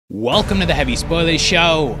Welcome to the Heavy Spoilers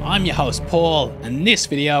Show. I'm your host Paul, and in this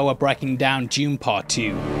video we're breaking down Dune Part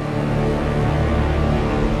 2.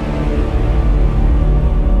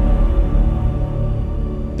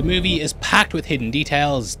 The movie is packed with hidden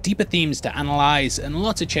details, deeper themes to analyse, and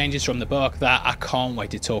lots of changes from the book that I can't wait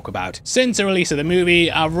to talk about. Since the release of the movie,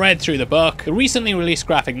 I've read through the book, the recently released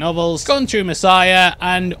graphic novels, gone through Messiah,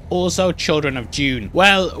 and also Children of Dune.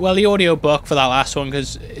 Well, the audiobook for that last one,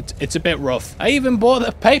 because it's a bit rough. I even bought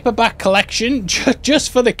the paperback collection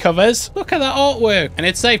just for the covers. Look at that artwork. And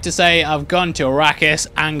it's safe to say I've gone to Arrakis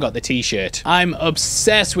and got the t-shirt. I'm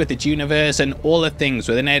obsessed with the Duneverse and all the things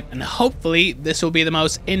within it, and hopefully this will be the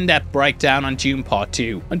most in-depth breakdown on Dune Part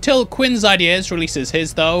 2. Until Quinn's Ideas releases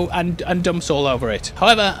his though, and dumps all over it.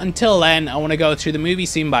 However, until then, I want to go through the movie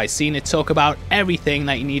scene by scene and talk about everything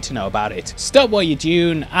that you need to know about it. Stop while you're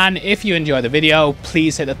Dune, and if you enjoy the video,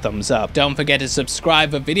 please hit a thumbs up. Don't forget to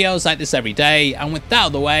subscribe for videos like this every day, and with that out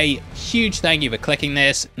of the way, huge thank you for clicking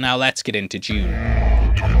this. Now let's get into Dune.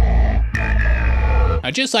 Now,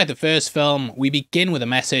 just like the first film, we begin with a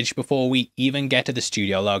message before we even get to the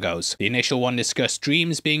studio logos. The initial one discussed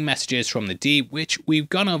dreams being messages from the deep, which we've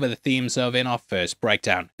gone over the themes of in our first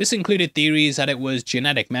breakdown. This included theories that it was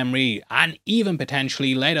genetic memory, and even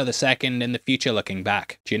potentially Leto II in the future looking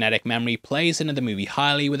back. Genetic memory plays into the movie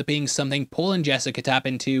highly, with it being something Paul and Jessica tap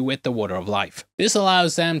into with the Water of Life. This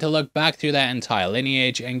allows them to look back through their entire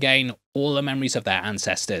lineage and gain all the memories of their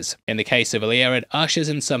ancestors. In the case of Alia, it ushers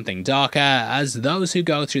in something darker, as those who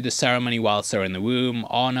go through the ceremony whilst they're in the womb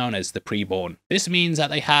are known as the preborn. This means that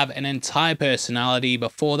they have an entire personality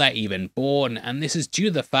before they're even born, and this is due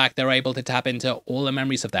to the fact they're able to tap into all the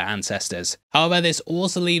memories of their ancestors. However, this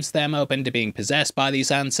also leaves them open to being possessed by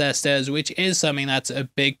these ancestors, which is something that's a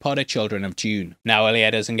big part of Children of Dune. Now,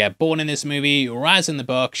 Alia doesn't get born in this movie, whereas in the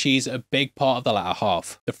book, she's a big part of the latter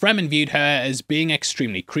half. The Fremen viewed her as being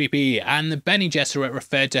extremely creepy, and the Bene Gesserit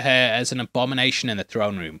referred to her as an abomination in the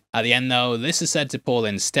throne room. At the end though, this is said to Paul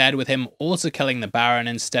instead, with him also killing the Baron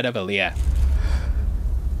instead of Alia.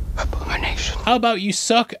 Abomination. How about you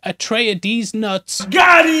suck Atreides nuts?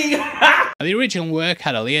 Got him! The original work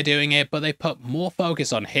had Alia doing it, but they put more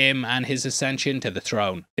focus on him and his ascension to the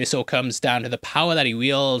throne. This all comes down to the power that he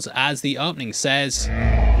wields, as the opening says.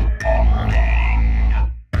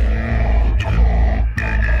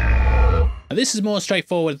 Now, this is more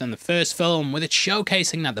straightforward than the first film, with it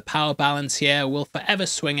showcasing that the power balance here will forever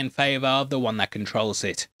swing in favour of the one that controls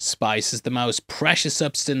it. Spice is the most precious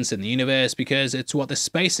substance in the universe because it's what the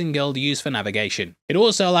Spacing Guild use for navigation. It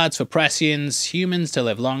also allows for prescience, humans to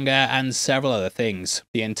live longer, and several other things.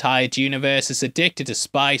 The entire universe is addicted to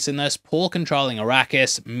spice, and thus Paul controlling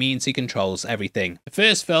Arrakis means he controls everything. The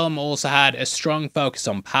first film also had a strong focus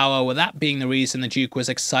on power, with that being the reason the Duke was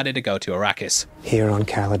excited to go to Arrakis. Here on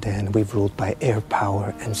Caladan, we've ruled by air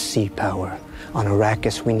power and sea power. On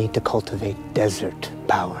Arrakis, we need to cultivate desert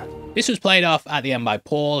power. This was played off at the end by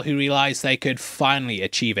Paul, who realised they could finally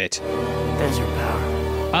achieve it. Desert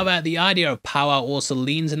power. However, the idea of power also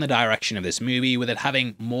leans in the direction of this movie, with it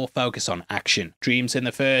having more focus on action. Dreams in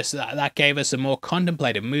the first, that gave us a more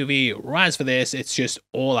contemplative movie, whereas for this, it's just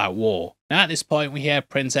all-out war. Now at this point, we hear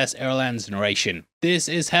Princess Irulan's narration. This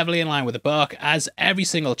is heavily in line with the book, as every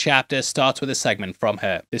single chapter starts with a segment from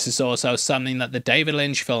her. This is also something that the David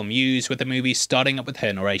Lynch film used, with the movie starting up with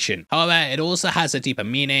her narration. However, it also has a deeper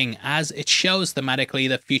meaning, as it shows thematically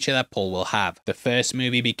the future that Paul will have. The first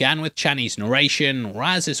movie began with Chani's narration,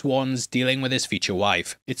 whereas this one's dealing with his future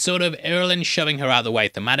wife. It's sort of Irulan shoving her out of the way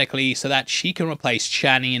thematically so that she can replace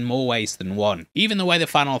Chani in more ways than one. Even the way the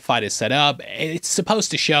final fight is set up, it's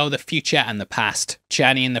supposed to show the future and the past.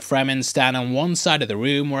 Chani and the Fremen stand on one side of the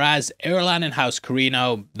room, whereas Irulan and House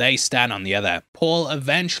Corrino, they stand on the other. Paul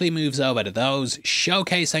eventually moves over to those,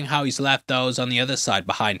 showcasing how he's left those on the other side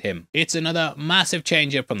behind him. It's another massive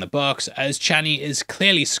change up from the books, as Chani is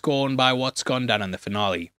clearly scorned by what's gone down in the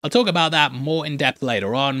finale. I'll talk about that more in depth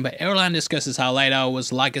later on, but Irulan discusses how Leto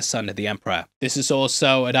was like a son to the Emperor. This is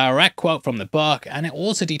also a direct quote from the book, and it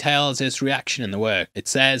also details his reaction in the work. It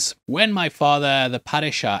says, "When my father, the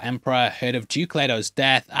Padishah Emperor, heard of Duke Leto's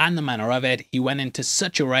death and the manner of it, he went into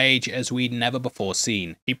such a rage as we'd never before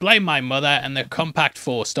seen. He blamed my mother and the compact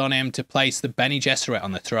forced on him to place the Bene Gesserit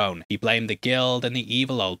on the throne. He blamed the guild and the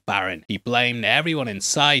evil old Baron. He blamed everyone in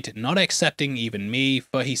sight, not excepting even me,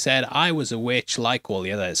 for he said I was a witch like all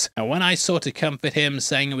the others. And when I sought to comfort him,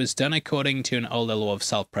 saying it was done according to an older law of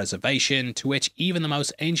self-preservation, to which even the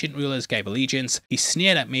most ancient rulers gave allegiance, he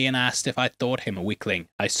sneered at me and asked if I thought him a weakling.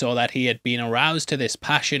 I saw that he had been aroused to this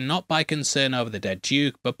passion not by concern over the their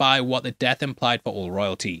duke, but by what the death implied for all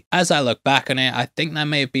royalty. As I look back on it, I think there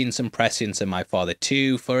may have been some prescience in my father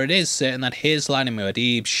too, for it is certain that his line of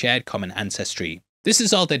Muad'Dib shared common ancestry. This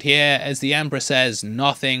is altered here as the Emperor says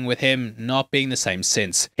nothing, with him not being the same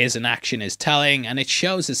since. His inaction is telling, and it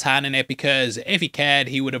shows his hand in it because if he cared,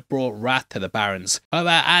 he would have brought wrath to the barons.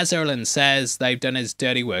 However, as Erlen says, they've done his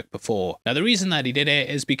dirty work before. Now the reason that he did it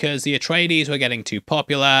is because the Atreides were getting too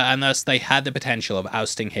popular, and thus they had the potential of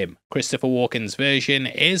ousting him. Christopher Walken's version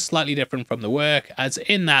is slightly different from the work, as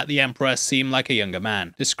in that the Emperor seemed like a younger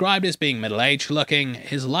man. Described as being middle-aged looking,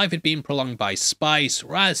 his life had been prolonged by spice,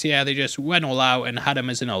 whereas here they just went all out and had him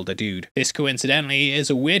as an older dude. This coincidentally is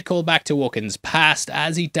a weird callback to Walken's past,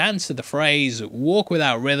 as he danced to the phrase "walk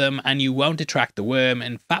without rhythm and you won't attract the worm"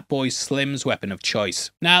 in Fatboy Slim's weapon of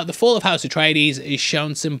choice. Now the fall of House Atreides is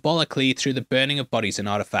shown symbolically through the burning of bodies and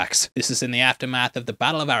artifacts. This is in the aftermath of the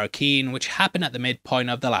Battle of Arrakis, which happened at the midpoint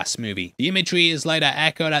of the last movie. The imagery is later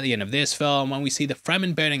echoed at the end of this film when we see the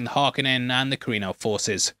Fremen burning the Harkonnen and the Carino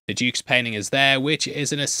forces. The Duke's painting is there, which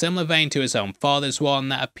is in a similar vein to his own father's one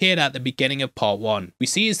that appeared at the beginning of Part 1. We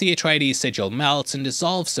see as the Atreides sigil melts and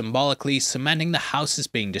dissolves symbolically, cementing the house as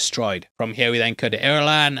being destroyed. From here we then cut to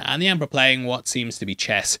Irulan and the Emperor playing what seems to be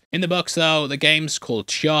chess. In the books though, the game's called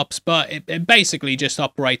Shops, but it basically just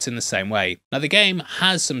operates in the same way. Now the game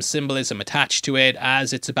has some symbolism attached to it,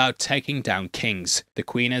 as it's about taking down kings. The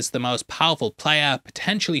Queen is the most powerful player,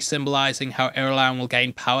 potentially symbolizing how Irulan will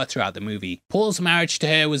gain power throughout the movie. Paul's marriage to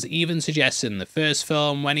her was even suggested in the first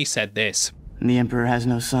film when he said this: "And the Emperor has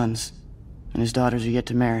no sons, and his daughters are yet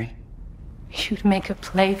to marry. You'd make a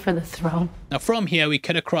play for the throne." Now from here we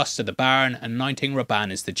cut across to the Baron anointing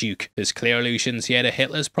Rabban as the Duke. There's clear allusions here to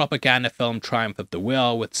Hitler's propaganda film Triumph of the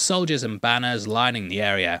Will, with soldiers and banners lining the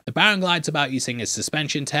area. The Baron glides about using his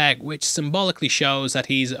suspension tech, which symbolically shows that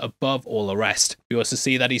he's above all the rest. We also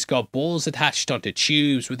see that he's got balls attached onto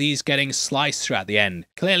tubes, with these getting sliced throughout the end.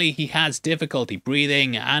 Clearly he has difficulty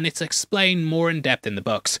breathing, and it's explained more in depth in the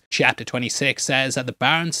books. Chapter 26 says that the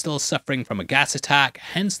Baron's still suffering from a gas attack,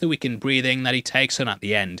 hence the weakened breathing that he takes on at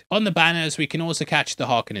the end. On the banners we can also catch the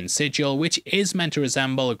Harkonnen sigil, which is meant to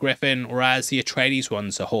resemble a griffin, whereas the Atreides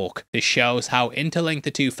one's a hawk. This shows how interlinked the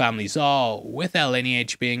two families are, with their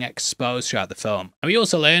lineage being exposed throughout the film. And we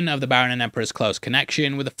also learn of the Baron and Emperor's close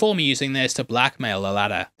connection, with the former using this to blackmail the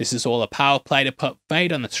latter. This is all a power play to put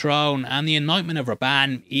Feyd on the throne, and the anointment of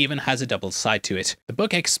Rabban even has a double side to it. The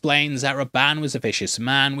book explains that Rabban was a vicious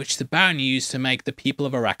man, which the Baron used to make the people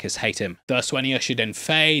of Arrakis hate him. Thus when he ushered in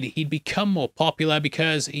Feyd, he'd become more popular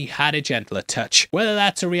because he had a gentler touch. Whether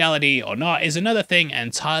that's a reality or not is another thing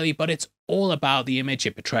entirely, but it's all about the image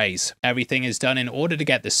it portrays. Everything is done in order to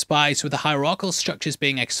get the spice, with the hierarchical structures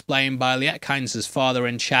being explained by Liet-Kynes' father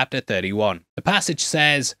in chapter 31. The passage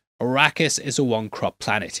says, "Arrakis is a one-crop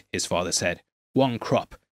planet," his father said. One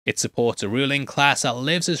crop. It supports a ruling class that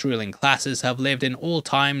lives as ruling classes have lived in all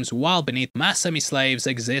times, while beneath mass semi-slaves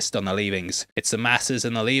exist on the leavings. It's the masses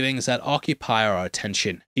and the leavings that occupy our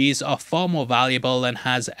attention. These are far more valuable than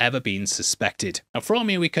has ever been suspected. Now from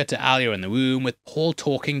here we cut to Alia in the womb, with Paul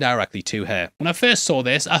talking directly to her. When I first saw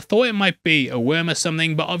this, I thought it might be a worm or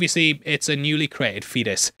something, but obviously it's a newly created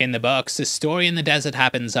fetus. In the books, the story in the desert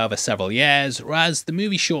happens over several years, whereas the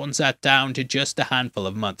movie shortens that down to just a handful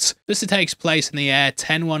of months. This takes place in the year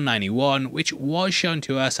 10191, which was shown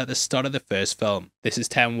to us at the start of the first film. This is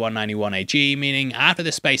 10191 AG, meaning after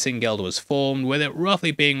the Spacing Guild was formed, with it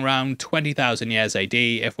roughly being around 20,000 years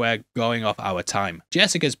AD if we're going off our time.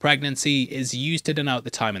 Jessica's pregnancy is used to denote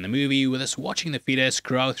the time in the movie, with us watching the fetus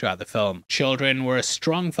grow throughout the film. Children were a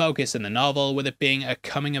strong focus in the novel, with it being a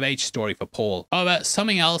coming-of-age story for Paul. However,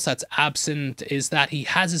 something else that's absent is that he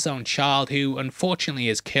has his own child who unfortunately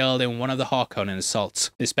is killed in one of the Harkonnen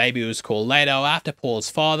assaults. This baby was called Leto after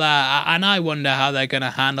Paul's father, and I wonder how they're going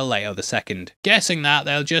to handle Leto II. Guessing that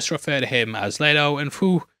they'll just refer to him as Leto, and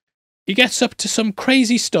whew, he gets up to some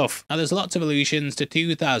crazy stuff. Now there's lots of allusions to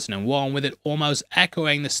 2001, with it almost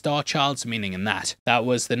echoing the Star Child's meaning in that. That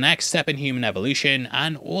was the next step in human evolution,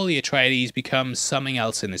 and all the Atreides become something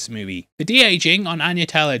else in this movie. The de-aging on Anya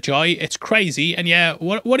Taylor-Joy, it's crazy, and yeah,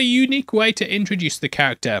 what a unique way to introduce the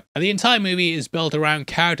character. Now, the entire movie is built around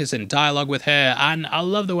characters and dialogue with her, and I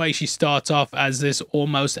love the way she starts off as this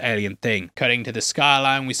almost alien thing. Cutting to the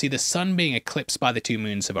skyline, we see the sun being eclipsed by the two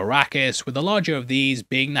moons of Arrakis, with the larger of these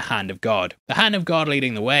being the Hand hand of God. The hand of God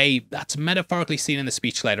leading the way, that's metaphorically seen in the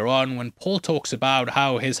speech later on when Paul talks about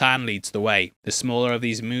how his hand leads the way. The smaller of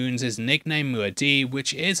these moons is nicknamed Muad'Dib,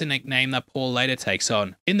 which is a nickname that Paul later takes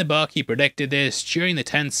on. In the book, he predicted this during the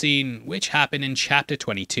tent scene, which happened in chapter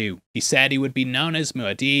 22. He said he would be known as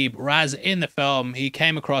Muad'Dib, whereas in the film, he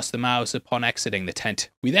came across the mouse upon exiting the tent.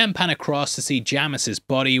 We then pan across to see Jamis's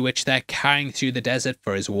body, which they're carrying through the desert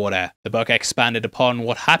for his water. The book expanded upon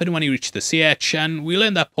what happened when he reached the Sietch, and we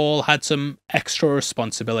learned that Paul had some extra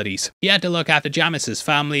responsibilities. He had to look after Jamis's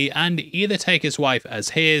family and either take his wife as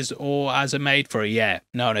his or as a maid for a year.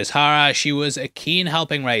 Known as Hara, she was a key in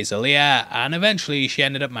helping raise Alia, and eventually she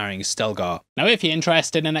ended up marrying Stelgar. Now if you're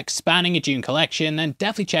interested in expanding your Dune collection, then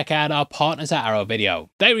definitely check out our partners at Arrow Video.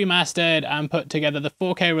 They remastered and put together the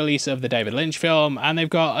 4K release of the David Lynch film, and they've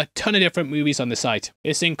got a ton of different movies on the site.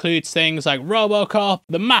 This includes things like RoboCop,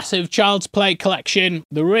 the massive Child's Play collection,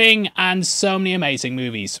 The Ring, and so many amazing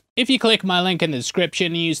movies. If you click my link in the description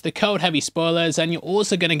and use the code HEAVYSpoilers, and you're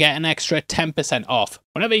also going to get an extra 10% off.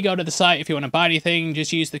 Whenever you go to the site, if you want to buy anything,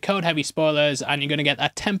 just use the code HEAVYSpoilers and you're going to get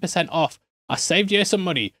that 10% off. I saved you some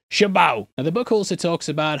money. Shabao! Now the book also talks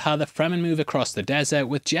about how the Fremen move across the desert,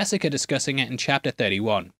 with Jessica discussing it in chapter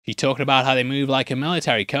 31. She talked about how they move like a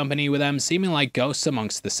military company, with them seeming like ghosts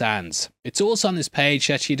amongst the sands. It's also on this page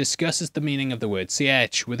that she discusses the meaning of the word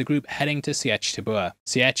Sietch, with the group heading to Sietch Tabua.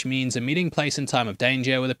 Sietch means a meeting place in time of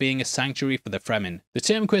danger, with it being a sanctuary for the Fremen. The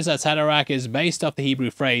term Kwisatz Haderach is based off the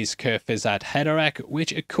Hebrew phrase Kwisatz Haderach,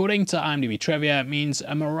 which according to IMDb trivia means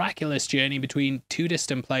a miraculous journey between two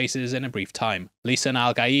distant places in a brief time. Lisan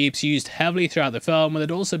al-Gaib's used heavily throughout the film, with it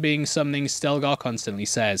also being something Stelgar constantly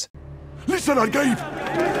says. Lisan al-Gaib!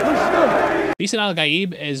 Lisan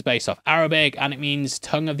al-Gaib is based off Arabic and it means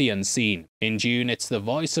tongue of the unseen. In Dune, it's the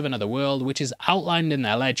voice of another world, which is outlined in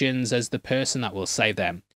their legends as the person that will save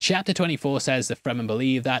them. Chapter 24 says the Fremen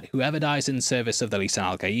believe that whoever dies in service of the Lisan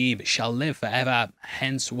al-Gaib shall live forever,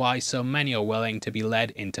 hence why so many are willing to be led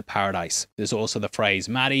into paradise. There's also the phrase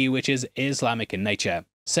Mahdi, which is Islamic in nature.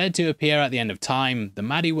 Said to appear at the end of time, the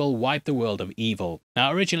Mahdi will wipe the world of evil.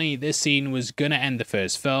 Now originally this scene was gonna end the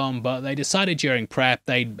first film, but they decided during prep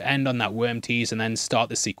they'd end on that worm tease and then start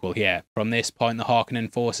the sequel here. From this point the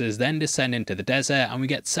Harkonnen forces then descend into the desert and we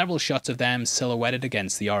get several shots of them silhouetted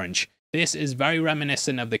against the orange. This is very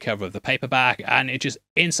reminiscent of the cover of the paperback, and it just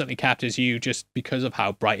instantly captures you just because of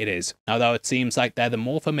how bright it is. Now though it seems like they're the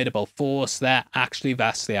more formidable force, they're actually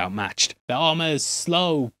vastly outmatched. Their armor is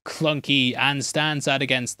slow, clunky, and stands out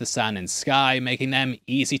against the sand and sky, making them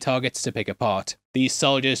easy targets to pick apart. These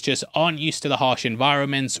soldiers just aren't used to the harsh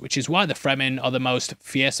environments, which is why the Fremen are the most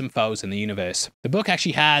fearsome foes in the universe. The book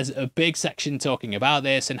actually has a big section talking about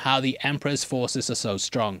this and how the Emperor's forces are so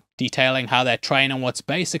strong. Detailing how they're trained on what's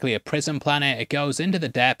basically a prison planet, it goes into the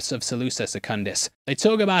depths of Seleucus Secundus. They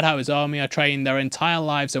talk about how his army are trained their entire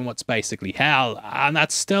lives on what's basically hell, and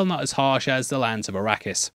that's still not as harsh as the lands of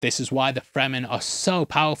Arrakis. This is why the Fremen are so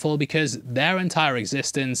powerful, because their entire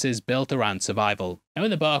existence is built around survival. Now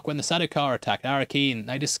in the book, when the Sardaukar attacked Arrakis,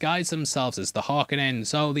 they disguised themselves as the Harkonnen,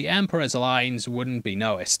 so the Emperor's lines wouldn't be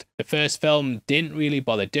noticed. The first film didn't really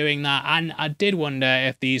bother doing that, and I did wonder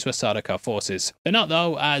if these were Sardaukar forces. They're not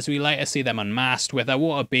though, as we later see them unmasked, with their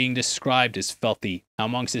water being described as filthy. Now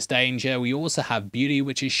amongst this danger, we also have beauty,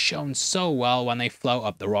 which is shown so well when they float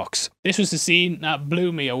up the rocks. This was the scene that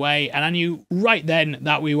blew me away, and I knew right then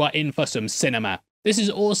that we were in for some cinema. This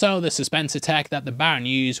is also the suspense attack that the Baron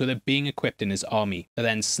used, with it being equipped in his army. They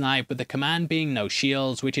then snipe, with the command being no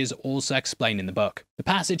shields, which is also explained in the book. The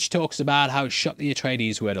passage talks about how shocked the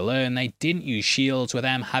Atreides were to learn they didn't use shields, with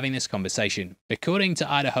them having this conversation. According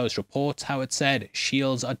to Idaho's reports, how it said,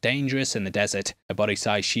 shields are dangerous in the desert. A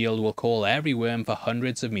body-sized shield will call every worm for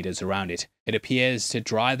hundreds of meters around it. It appears to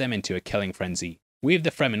drive them into a killing frenzy. We have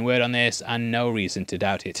the Fremen word on this, and no reason to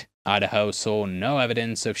doubt it. Idaho saw no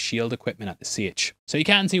evidence of shield equipment at the Sietch, so you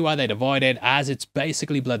can see why they'd avoid it, as it's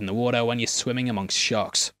basically blood in the water when you're swimming amongst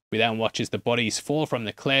sharks. We then watch as the bodies fall from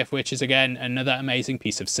the cliff, which is again another amazing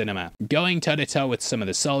piece of cinema. Going toe-to-toe with some of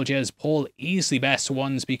the soldiers, Paul easily bests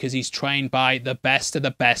ones because he's trained by the best of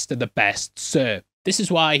the best of the best, sir. This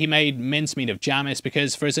is why he made mincemeat of Jamis,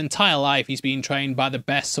 because for his entire life he's been trained by the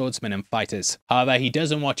best swordsmen and fighters. However, he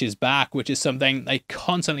doesn't watch his back, which is something they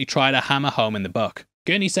constantly try to hammer home in the book.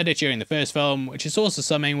 Gurney said it during the first film, which is also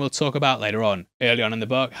something we'll talk about later on. Early on in the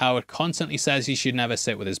book, Howard constantly says he should never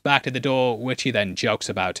sit with his back to the door, which he then jokes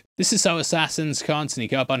about. This is so assassins can't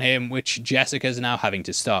sneak up on him, which Jessica's now having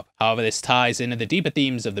to stop. However, this ties into the deeper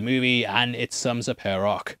themes of the movie, and it sums up her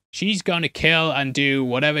arc. She's going to kill and do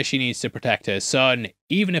whatever she needs to protect her son,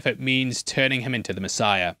 even if it means turning him into the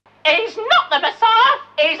Messiah. He's not the Messiah,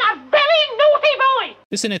 is a very naughty boy!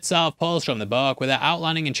 This in itself pulls from the book, with it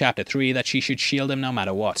outlining in chapter 3 that she should shield him no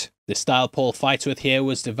matter what. The style Paul fights with here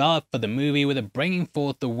was developed for the movie, with it bringing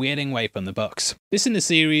forth the weirding way from the books. This in the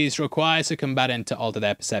series requires a combatant to alter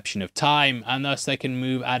their perception of time, and thus they can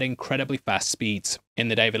move at incredibly fast speeds. In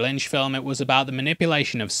the David Lynch film, it was about the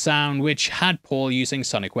manipulation of sound, which had Paul using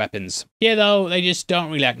sonic weapons. Here though, they just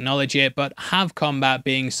don't really acknowledge it, but have combat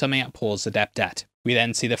being something that Paul's adept at. We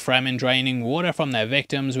then see the Fremen draining water from their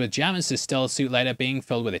victims, with Jamis' still suit later being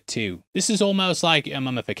filled with it too. This is almost like a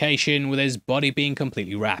mummification, with his body being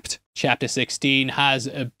completely wrapped. Chapter 16 has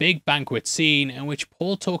a big banquet scene in which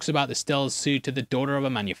Paul talks about the still suit to the daughter of a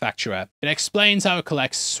manufacturer. It explains how it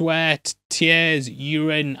collects sweat, tears,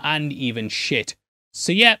 urine, and even shit.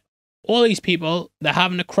 So yep, all these people, they're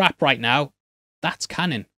having a crap right now. That's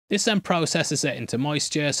canon. This then processes it into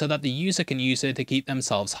moisture so that the user can use it to keep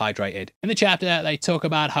themselves hydrated. In the chapter, they talk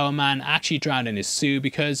about how a man actually drowned in his suit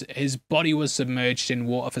because his body was submerged in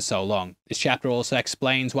water for so long. This chapter also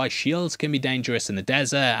explains why shields can be dangerous in the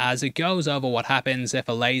desert, as it goes over what happens if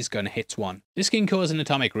a laser gun hits one. This can cause an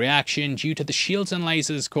atomic reaction due to the shields and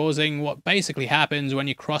lasers causing what basically happens when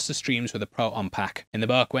you cross the streams with a proton pack. In the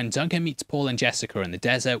book, when Duncan meets Paul and Jessica in the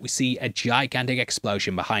desert, we see a gigantic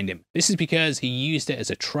explosion behind him. This is because he used it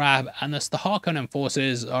as a trap, and thus the Harkonnen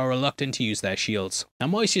forces are reluctant to use their shields. Now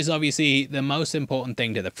moisture is obviously the most important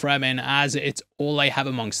thing to the Fremen, as it's all they have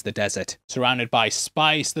amongst the desert. Surrounded by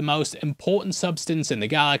spice, the most important substance in the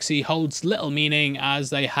galaxy holds little meaning, as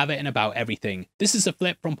they have it in about everything. This is a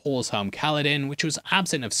flip from Paul's home Caladan, which was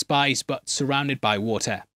absent of spice but surrounded by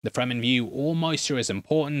water. The Fremen view all moisture is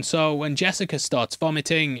important, so when Jessica starts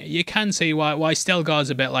vomiting, you can see why Stilgar's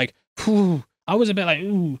a bit like, phew. I was a bit like,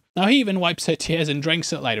 ooh. Now he even wipes her tears and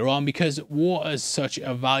drinks it later on, because water is such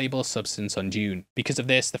a valuable substance on Dune. Because of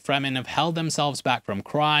this, the Fremen have held themselves back from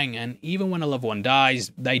crying, and even when a loved one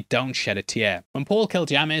dies, they don't shed a tear. When Paul killed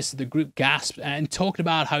Jamis, the group gasped and talked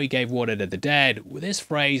about how he gave water to the dead, with this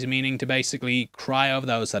phrase meaning to basically cry over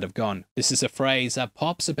those that have gone. This is a phrase that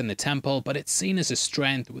pops up in the temple, but it's seen as a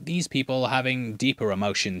strength, with these people having deeper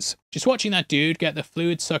emotions. Just watching that dude get the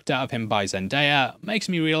fluid sucked out of him by Zendaya makes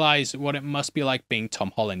me realize what it must be like being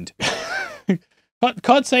Tom Holland.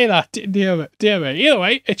 Can't say that, dear me. Either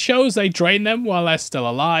way, it shows they drain them while they're still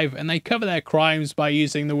alive, and they cover their crimes by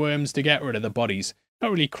using the worms to get rid of the bodies.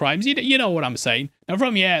 Not really crimes, you know what I'm saying. Now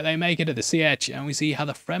from here, they make it to the Sietch, and we see how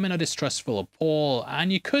the Fremen are distrustful of Paul,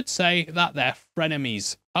 and you could say that they're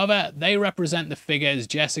frenemies. However, they represent the figures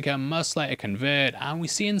Jessica must later convert, and we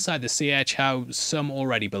see inside the Sietch how some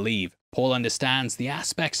already believe. Paul understands the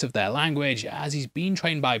aspects of their language, as he's been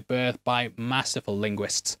trained by birth by masterful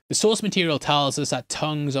linguists. The source material tells us that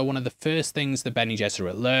tongues are one of the first things the Bene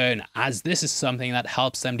Gesserit learn, as this is something that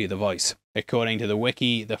helps them do the voice. According to the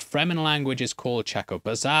wiki, the Fremen language is called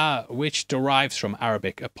Chaco-Bazar, which derives from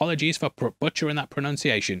Arabic. Apologies for butchering that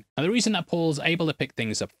pronunciation. And the reason that Paul's able to pick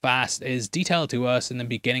things up fast is detailed to us in the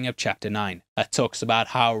beginning of chapter 9. That talks about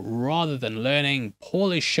how, rather than learning,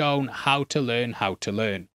 Paul is shown how to learn how to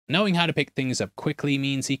learn. Knowing how to pick things up quickly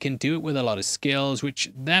means he can do it with a lot of skills,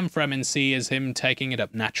 which them Fremen see as him taking it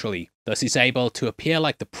up naturally. Thus he's able to appear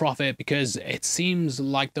like the prophet because it seems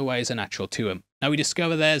like the ways are natural to him. Now we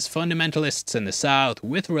discover there's fundamentalists in the south,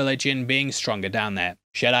 with religion being stronger down there.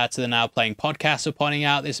 Shout out to the Now Playing podcast for pointing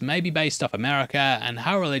out this may be based off America, and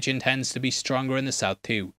how religion tends to be stronger in the south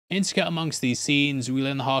too. Intricate amongst these scenes, we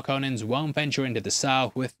learn the Harkonnens won't venture into the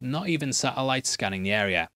south, with not even satellites scanning the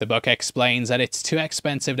area. The book explains that it's too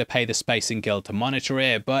expensive to pay the Spacing Guild to monitor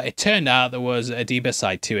it, but it turned out there was a deeper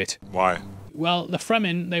side to it. Why? Well, the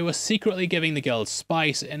Fremen, they were secretly giving the guild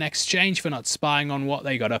spice in exchange for not spying on what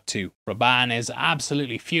they got up to. Raban is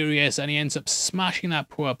absolutely furious, and he ends up smashing that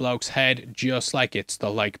poor bloke's head just like it's the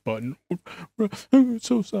like button. It's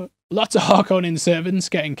so sad. Lots of Harkonnen servants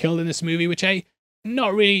getting killed in this movie, which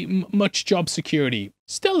not really much job security.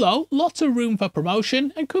 Still though, lots of room for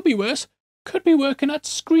promotion, and could be worse. Could be working at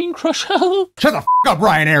Screen Crusher. Shut the f up,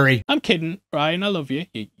 Ryan Airy. I'm kidding, Ryan, I love you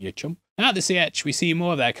chump. And at the Sietch, we see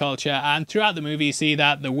more of their culture, and throughout the movie see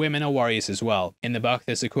that the women are warriors as well. In the book,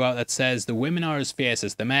 there's a quote that says, "The women are as fierce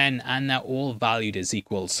as the men, and they're all valued as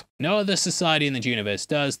equals." No other society in the universe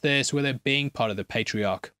does this, with it being part of the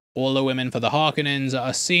patriarch. All the women for the Harkonnens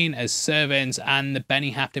are seen as servants, and the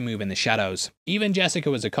Bene have to move in the shadows. Even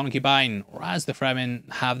Jessica was a concubine, whereas the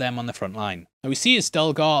Fremen have them on the front line. Now we see as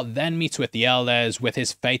Stilgar then meets with the elders with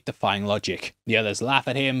his fate-defying logic. The others laugh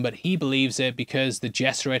at him, but he believes it because the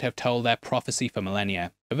Gesserit have told their prophecy for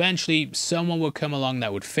millennia. Eventually, someone would come along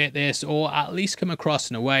that would fit this, or at least come across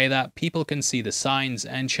in a way that people can see the signs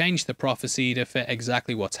and change the prophecy to fit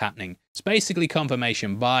exactly what's happening. It's basically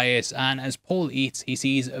confirmation bias, and as Paul eats, he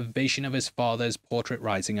sees a vision of his father's portrait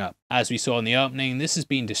rising up. As we saw in the opening, this has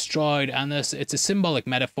been destroyed, and thus it's a symbolic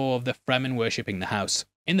metaphor of the Fremen worshipping the house.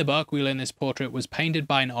 In the book, we learn this portrait was painted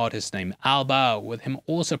by an artist named Alba, with him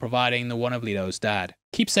also providing the one of Leto's dad.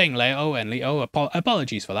 Keep saying Leo and Leo,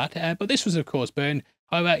 apologies for that, but this was of course burned.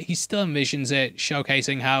 However, he still envisions it,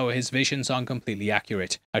 showcasing how his visions aren't completely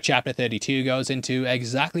accurate. Now, chapter 32 goes into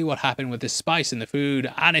exactly what happened with the spice in the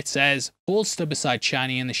food, and it says, Paul stood beside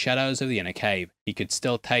Chani in the shadows of the inner cave. He could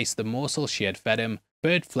still taste the morsel she had fed him,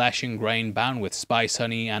 bird flesh and grain bound with spice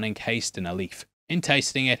honey and encased in a leaf. In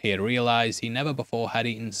tasting it, he had realized he never before had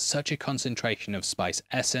eaten such a concentration of spice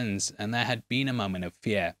essence, and there had been a moment of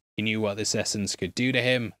fear. He knew what this essence could do to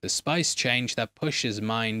him, the spice change that pushed his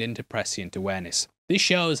mind into prescient awareness. This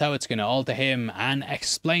shows how it's going to alter him and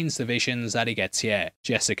explains the visions that he gets here.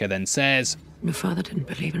 Jessica then says, Your father didn't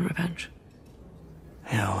believe in revenge.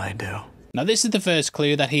 Hell, I do. Now this is the first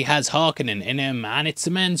clue that he has Harkonnen in him, and it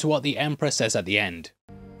cements what the Emperor says at the end.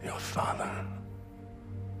 Your father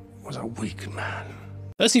was a weak man.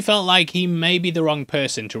 Thus he felt like he may be the wrong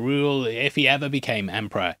person to rule if he ever became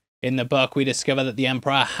Emperor. In the book, we discover that the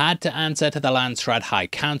Emperor had to answer to the Landsraad High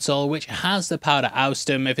Council, which has the power to oust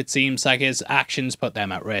him if it seems like his actions put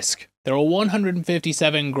them at risk. There are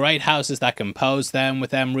 157 great houses that compose them,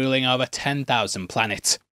 with them ruling over 10,000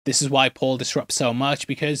 planets. This is why Paul disrupts so much,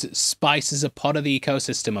 because spice is a part of the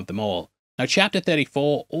ecosystem of them all. Now, chapter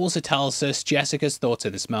 34 also tells us Jessica's thoughts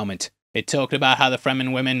at this moment. It talked about how the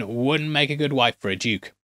Fremen women wouldn't make a good wife for a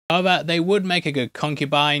duke. However, they would make a good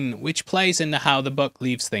concubine, which plays into how the book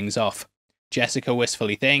leaves things off. Jessica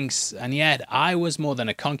wistfully thinks, and yet I was more than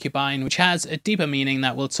a concubine, which has a deeper meaning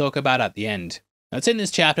that we'll talk about at the end. Now, it's in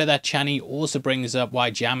this chapter that Chani also brings up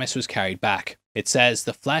why Jamis was carried back. It says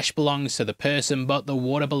the flesh belongs to the person, but the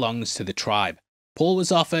water belongs to the tribe. Paul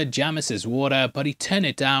was offered Jamis's water, but he turned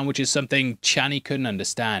it down, which is something Chani couldn't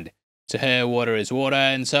understand. To her, water is water,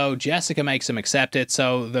 and so Jessica makes him accept it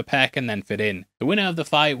so the pair can then fit in. The winner of the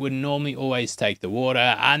fight would normally always take the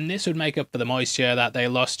water, and this would make up for the moisture that they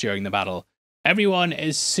lost during the battle. Everyone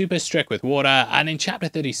is super strict with water, and in chapter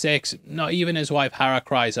 36, not even his wife Hera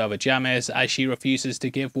cries over Jamis as she refuses to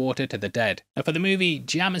give water to the dead. Now for the movie,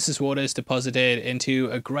 Jamis's water is deposited into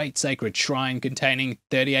a great sacred shrine containing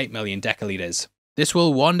 38 million decaliters. This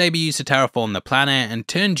will one day be used to terraform the planet and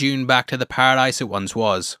turn Dune back to the paradise it once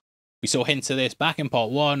was. We saw hints of this back in part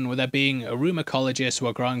 1, with there being a room ecologist who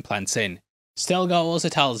are growing plants in. Stelgar also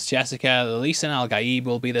tells Jessica that Lisan al-Gaib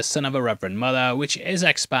will be the son of a Reverend Mother, which is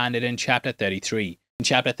expanded in chapter 33. In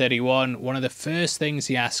chapter 31, one of the first things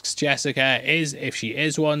he asks Jessica is if she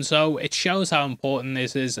is one, so it shows how important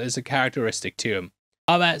this is as a characteristic to him.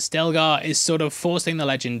 However, Stelgar is sort of forcing the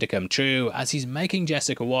legend to come true, as he's making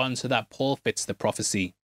Jessica one so that Paul fits the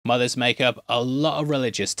prophecy. Mothers make up a lot of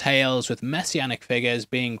religious tales, with messianic figures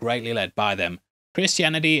being greatly led by them.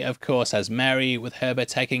 Christianity, of course, has Mary, with Herbert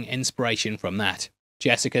taking inspiration from that.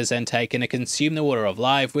 Jessica's then taken to consume the water of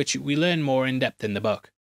life, which we learn more in depth in the book.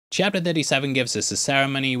 Chapter 37 gives us a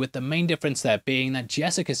ceremony, with the main difference there being that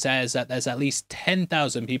Jessica says that there's at least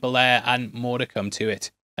 10,000 people there and more to come to it.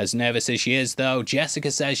 As nervous as she is though, Jessica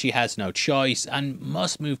says she has no choice and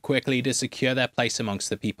must move quickly to secure their place amongst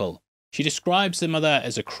the people. She describes the mother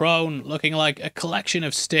as a crone, looking like a collection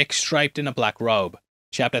of sticks draped in a black robe.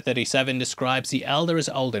 Chapter 37 describes the elder as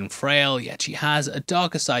old and frail, yet she has a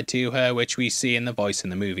darker side to her, which we see in the voice in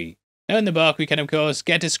the movie. Now in the book, we can of course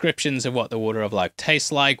get descriptions of what the water of life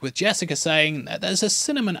tastes like, with Jessica saying that there's a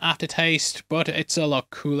cinnamon aftertaste, but it's a lot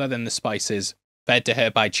cooler than the spices. Fed to her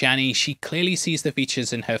by Chani, she clearly sees the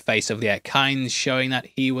features in her face of the Kynes, showing that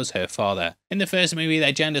he was her father. In the first movie,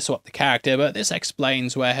 they gender swap the character, but this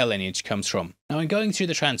explains where her lineage comes from. Now, in going through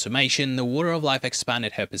the transformation, the water of life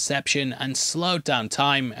expanded her perception and slowed down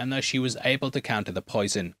time, and thus she was able to counter the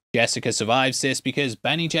poison. Jessica survives this because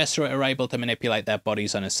Bene Gesserit are able to manipulate their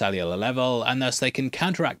bodies on a cellular level, and thus they can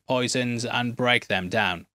counteract poisons and break them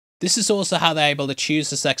down. This is also how they're able to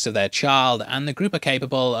choose the sex of their child, and the group are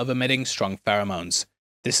capable of emitting strong pheromones.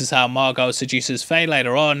 This is how Margot seduces Feyd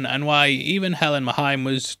later on, and why even Helen Maheim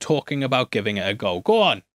was talking about giving it a go. Go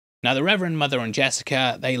on! Now the Reverend Mother and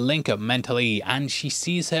Jessica, they link up mentally, and she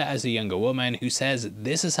sees her as a younger woman who says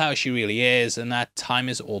this is how she really is, and that time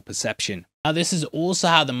is all perception. Now this is also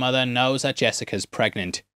how the mother knows that Jessica's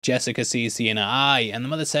pregnant. Jessica sees the inner eye, and the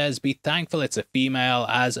mother says, "Be thankful it's a female,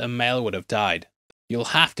 as a male would have died." "You'll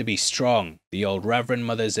have to be strong," the old Reverend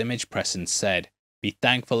Mother's image presence said. "Be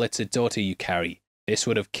thankful it's a daughter you carry. This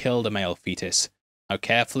would have killed a male fetus." Now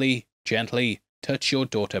carefully, gently, touch your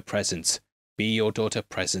daughter presence. Be your daughter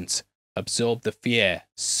presence. Absorb the fear,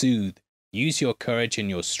 soothe, use your courage and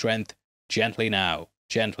your strength. Gently now,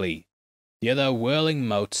 gently. The other whirling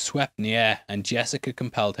mote swept near, and Jessica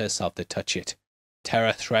compelled herself to touch it.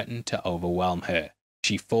 Terror threatened to overwhelm her.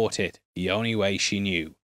 She fought it the only way she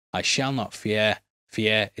knew. I shall not fear.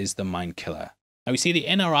 Fear is the mind killer. Now we see the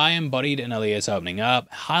inner eye embodied in Alia's opening up,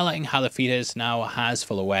 highlighting how the fetus now has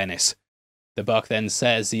full awareness. The book then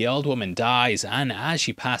says the old woman dies, and as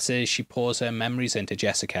she passes, she pours her memories into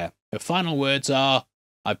Jessica. Her final words are,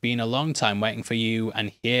 I've been a long time waiting for you,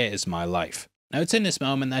 and here is my life. Now it's in this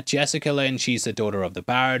moment that Jessica learns she's the daughter of the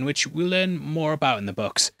Baron, which we'll learn more about in the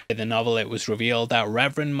books. In the novel, it was revealed that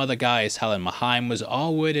Reverend Mother Goddess Helen Maheim was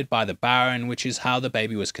all worded by the Baron, which is how the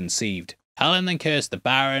baby was conceived. Helen then cursed the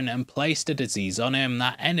Baron and placed a disease on him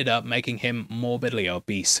that ended up making him morbidly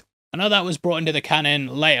obese. I know that was brought into the canon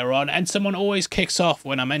later on, and someone always kicks off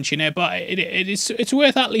when I mention it, but it's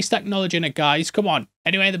worth at least acknowledging it, guys. Come on.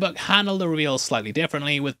 Anyway, the book handled the reveal slightly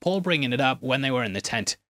differently, with Paul bringing it up when they were in the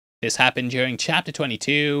tent. This happened during chapter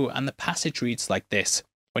 22, and the passage reads like this.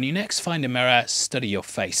 When you next find a mirror, study your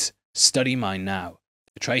face. Study mine now.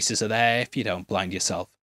 The traces are there if you don't blind yourself.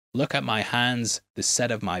 Look at my hands, the set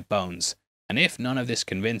of my bones. And if none of this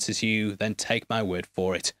convinces you, then take my word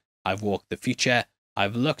for it. I've walked the future.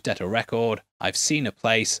 I've looked at a record. I've seen a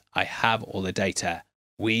place. I have all the data.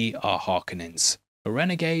 We are Harkonnens. A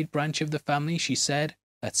renegade branch of the family, she said.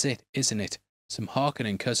 That's it, isn't it? Some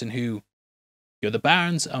Harkonnen cousin who... You're the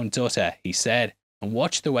Baron's own daughter, he said, and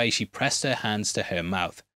watched the way she pressed her hands to her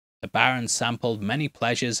mouth. The Baron sampled many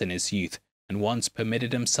pleasures in his youth, and once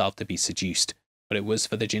permitted himself to be seduced, but it was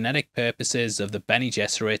for the genetic purposes of the Bene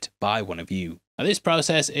Gesserit by one of you. Now this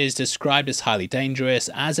process is described as highly dangerous,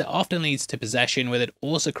 as it often leads to possession, with it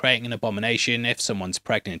also creating an abomination if someone's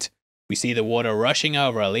pregnant. We see the water rushing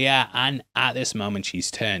over Alia, and at this moment she's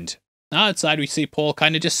turned. Now outside we see Paul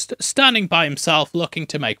kind of just standing by himself, looking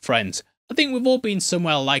to make friends. I think we've all been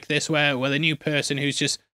somewhere like this where the new person who's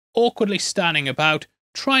just awkwardly standing about,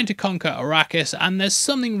 trying to conquer Arrakis, and there's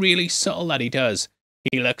something really subtle that he does.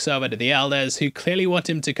 He looks over to the elders, who clearly want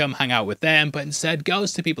him to come hang out with them, but instead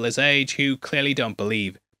goes to people his age who clearly don't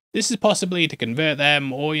believe. This is possibly to convert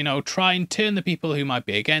them, or, try and turn the people who might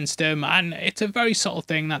be against him, and it's a very subtle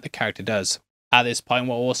thing that the character does. At this point,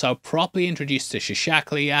 we're also properly introduced to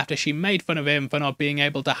Shishakli after she made fun of him for not being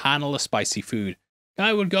able to handle the spicy food.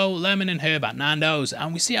 Guy would go lemon and herb at Nando's,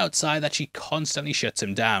 and we see outside that she constantly shuts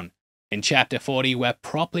him down. In chapter 40, we're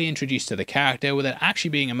properly introduced to the character, with it actually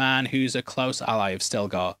being a man who's a close ally of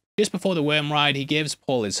Stilgar. Just before the worm ride, he gives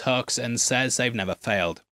Paul his hooks and says they've never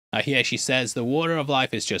failed. Now here she says the water of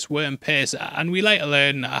life is just worm piss, and we later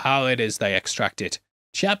learn how it is they extract it.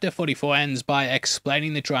 Chapter 44 ends by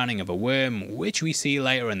explaining the drowning of a worm, which we see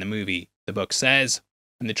later in the movie. The book says,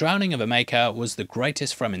 and the drowning of a maker was the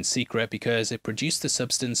greatest Fremen's secret because it produced the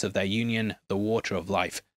substance of their union, the water of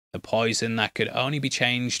life, the poison that could only be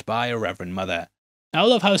changed by a reverend mother. Now I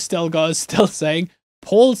love how Stilgar is still saying,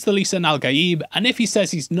 Paul's the Lisan al-Gaib, and if he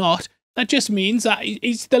says he's not, that just means that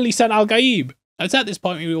he's the Lisan al-Gaib. Now it's at this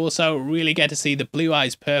point we also really get to see the blue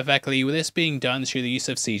eyes perfectly, with this being done through the use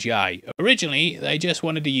of CGI. Originally, they just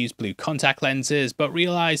wanted to use blue contact lenses, but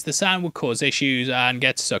realised the sound would cause issues and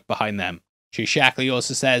get stuck behind them. Shishakli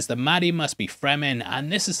also says the Maddie must be Fremen,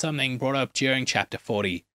 and this is something brought up during chapter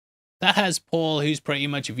 40. That has Paul, who's pretty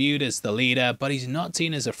much viewed as the leader, but he's not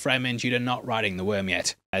seen as a Fremen due to not riding the worm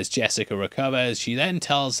yet. As Jessica recovers, she then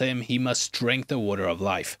tells him he must drink the water of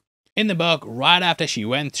life. In the book, right after she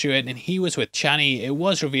went through it and he was with Chani, it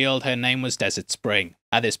was revealed her name was Desert Spring.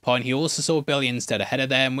 At this point, he also saw billions dead ahead of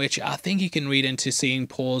them, which I think you can read into seeing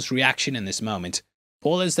Paul's reaction in this moment.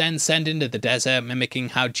 Paul is then sent into the desert, mimicking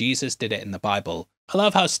how Jesus did it in the Bible. I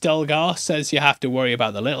love how Stilgar says you have to worry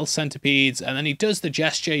about the little centipedes, and then he does the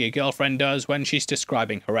gesture your girlfriend does when she's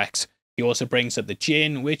describing her ex. He also brings up the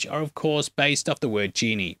jinn, which are of course based off the word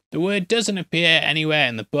genie. The word doesn't appear anywhere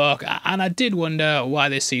in the book, and I did wonder why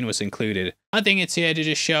this scene was included. I think it's here to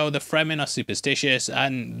just show the Fremen are superstitious,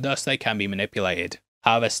 and thus they can be manipulated.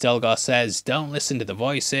 However, Stilgar says don't listen to the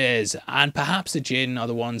voices, and perhaps the jinn are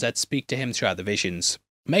the ones that speak to him throughout the visions.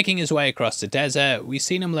 Making his way across the desert, we've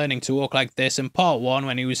seen him learning to walk like this in part 1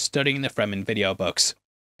 when he was studying the Fremen video books.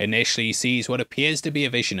 Initially he sees what appears to be a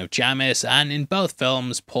vision of Jamis, and in both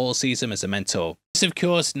films Paul sees him as a mentor. This of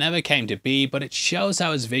course never came to be, but it shows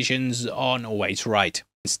how his visions aren't always right.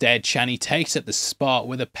 Instead, Chani takes up the spot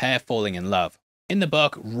with a pair falling in love. In the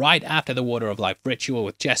book, right after the Water of Life ritual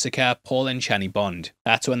with Jessica, Paul and Chani bond.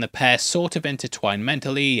 That's when the pair sort of intertwine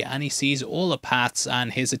mentally, and he sees all the paths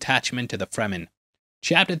and his attachment to the Fremen.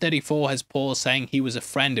 Chapter 34 has Paul saying he was a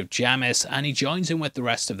friend of Jamis, and he joins in with the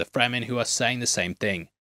rest of the Fremen who are saying the same thing.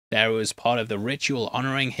 There was part of the ritual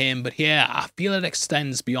honouring him, but here I feel it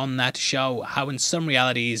extends beyond that to show how in some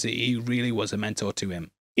realities he really was a mentor to him.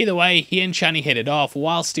 Either way, he and Chani hit it off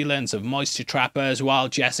whilst he learns of moisture trappers while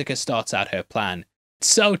Jessica starts out her plan. It's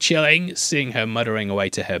so chilling seeing her muttering away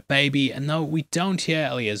to her baby, and though we don't hear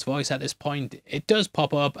Alia's voice at this point, it does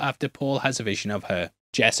pop up after Paul has a vision of her.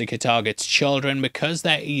 Jessica targets children because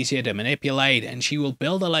they're easier to manipulate, and she will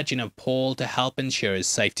build a legend of Paul to help ensure his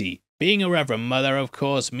safety. Being a Reverend Mother, of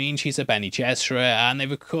course, means she's a Bene Gesserit, and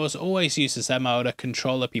they've of course always used this MO to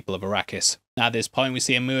control the people of Arrakis. Now at this point we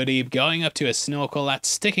see a Muad'Dib going up to a snorkel that's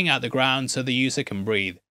sticking out the ground so the user can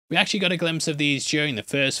breathe. We actually got a glimpse of these during the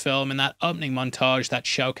first film in that opening montage that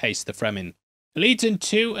showcased the Fremen. It leads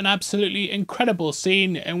into an absolutely incredible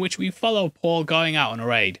scene in which we follow Paul going out on a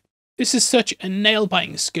raid. This is such a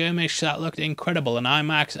nail-biting skirmish that looked incredible in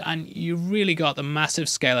Imax, and you really got the massive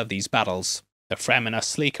scale of these battles. The Fremen are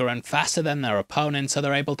sleeker and faster than their opponents, so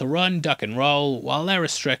they're able to run, duck and roll, while they're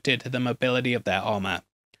restricted to the mobility of their armour.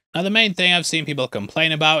 Now the main thing I've seen people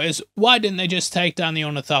complain about is why didn't they just take down the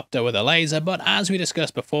Ornithopter with a laser, but as we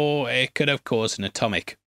discussed before, it could have caused an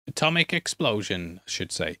atomic explosion, I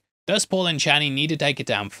should say. Thus Paul and Chani need to take it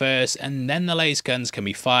down first, and then the laser guns can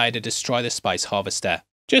be fired to destroy the spice harvester.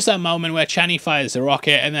 Just that moment where Chani fires the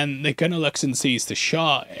rocket and then the gunner looks and sees the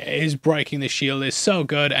shot, his breaking the shield is so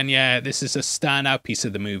good, and yeah, this is a standout piece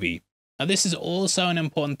of the movie. Now this is also an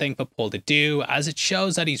important thing for Paul to do, as it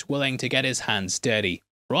shows that he's willing to get his hands dirty.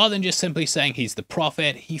 Rather than just simply saying he's the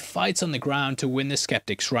prophet, he fights on the ground to win the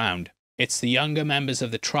skeptics round. It's the younger members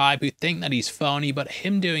of the tribe who think that he's phony, but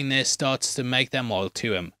him doing this starts to make them loyal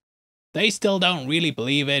to him. They still don't really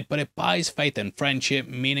believe it, but it buys faith and friendship,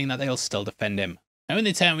 meaning that they'll still defend him. Now in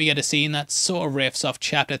the tent we get a scene that sort of riffs off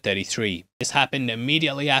chapter 33. This happened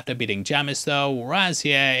immediately after beating Jamis though, whereas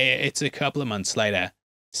here it's a couple of months later.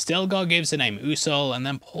 Stilgar gives the name Usul, and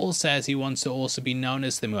then Paul says he wants to also be known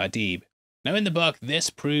as the Muad'Dib. Now in the book this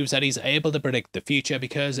proves that he's able to predict the future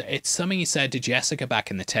because it's something he said to Jessica back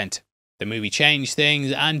in the tent. The movie changed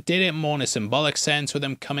things and did it more in a symbolic sense with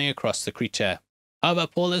him coming across the creature. However,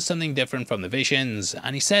 Paul does something different from the visions,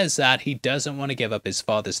 and he says that he doesn't want to give up his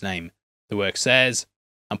father's name. The work says,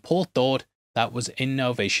 and Paul thought that was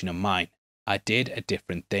innovation of mine. I did a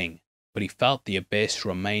different thing, but he felt the abyss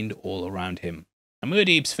remained all around him. A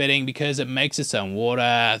Muad'Dib's fitting because it makes its own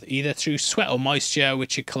water, either through sweat or moisture,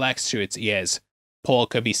 which it collects through its ears. Paul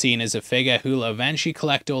could be seen as a figure who will eventually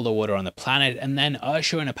collect all the water on the planet and then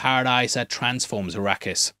usher in a paradise that transforms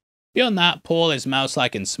Arrakis. Beyond that, Paul is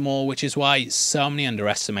mouse-like and small, which is why so many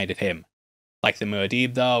underestimated him. Like the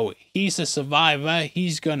Muad'Dib though, he's a survivor,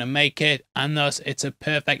 he's gonna make it, and thus it's a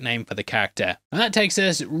perfect name for the character. And that takes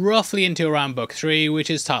us roughly into around book 3,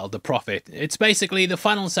 which is titled The Prophet. It's basically the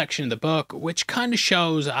final section of the book, which kind of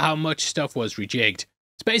shows how much stuff was rejigged.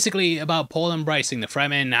 It's basically about Paul embracing the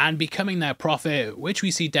Fremen and becoming their prophet, which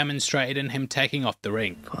we see demonstrated in him taking off the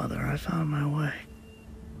ring. Father, I found my way.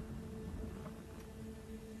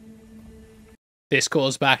 This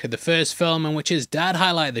calls back to the first film in which his dad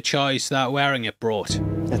highlighted the choice that wearing it brought.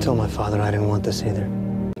 I told my father I didn't want this either.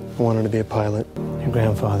 I wanted to be a pilot. Your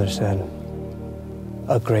grandfather said,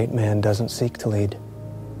 a great man doesn't seek to lead.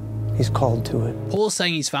 He's called to it. Paul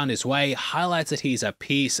saying he's found his way highlights that he's at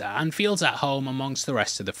peace and feels at home amongst the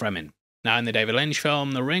rest of the Fremen. Now in the David Lynch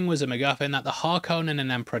film, the ring was a MacGuffin that the Harkonnen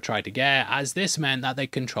and Emperor tried to get, as this meant that they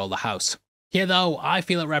control the house. Here though, I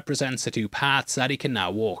feel it represents the two paths that he can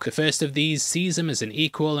now walk. The first of these sees him as an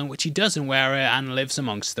equal in which he doesn't wear it and lives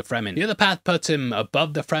amongst the Fremen. The other path puts him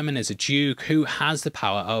above the Fremen as a duke who has the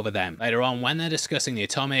power over them. Later on, when they're discussing the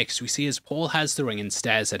atomics, we see as Paul has the ring and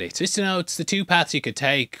stares at it. This denotes the two paths you could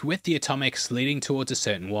take, with the atomics leading towards a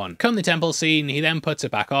certain one. Come the temple scene, he then puts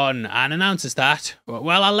it back on and announces that,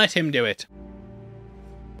 well, I'll let him do it.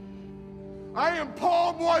 I am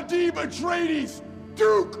Paul Muad'Dib Atreides,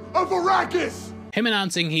 Duke of Arrakis! Him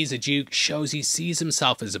announcing he's a duke shows he sees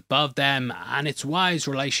himself as above them, and it's why his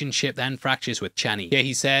relationship then fractures with Chani. Here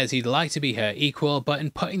he says he'd like to be her equal, but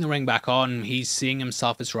in putting the ring back on, he's seeing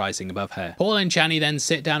himself as rising above her. Paul and Chani then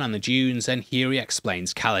sit down on the dunes, and here he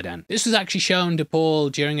explains Caladan. This was actually shown to Paul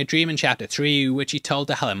during a dream in chapter 3, which he told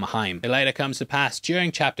to Helen Mahaim. It later comes to pass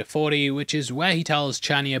during chapter 40, which is where he tells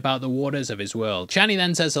Chani about the waters of his world. Chani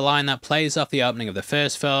then says a line that plays off the opening of the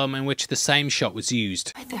first film, in which the same shot was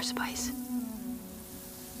used. Right there, Spice.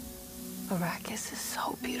 Arrakis is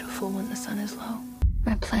so beautiful when the sun is low.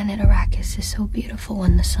 My planet Arrakis is so beautiful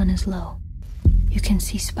when the sun is low. You can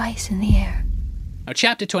see spice in the air. Now,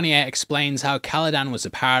 chapter 28 explains how Caladan was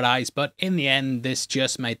a paradise, but in the end, this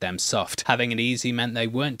just made them soft. Having it easy meant they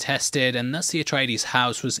weren't tested, and thus the Atreides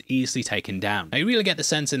house was easily taken down. Now, you really get the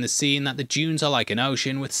sense in the scene that the dunes are like an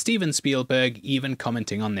ocean, with Steven Spielberg even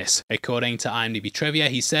commenting on this. According to IMDb Trivia,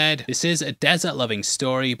 he said, "This is a desert-loving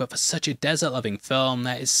story, but for such a desert-loving film,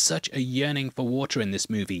 there is such a yearning for water in this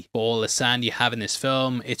movie. For all the sand you have in this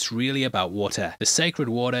film, it's really about water. The sacred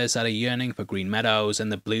waters that are yearning for green meadows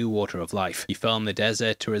and the blue water of life. You film the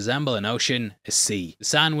desert to resemble an ocean, a sea. The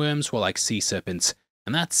sandworms were like sea serpents,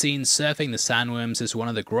 and that scene surfing the sandworms is one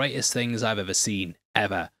of the greatest things I've ever seen,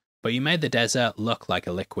 ever. But you made the desert look like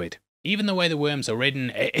a liquid." Even the way the worms are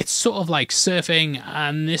ridden, it's sort of like surfing,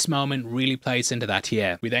 and this moment really plays into that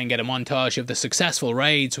here. We then get a montage of the successful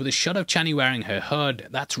raids with a shot of Chani wearing her hood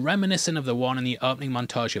that's reminiscent of the one in the opening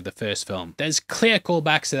montage of the first film. There's clear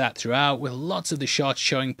callbacks to that throughout, with lots of the shots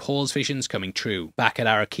showing Paul's visions coming true. Back at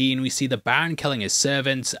Arrakis, we see the Baron killing his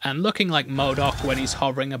servants and looking like MODOK when he's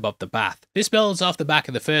hovering above the bath. This builds off the back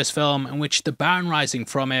of the first film, in which the Baron rising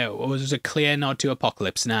from it was a clear nod to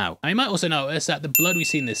Apocalypse Now. Now, you might also notice that the blood we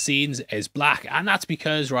see in the scene is black, and that's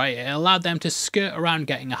because, right, it allowed them to skirt around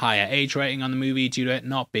getting a higher age rating on the movie due to it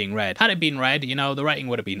not being red. Had it been red, you know, the rating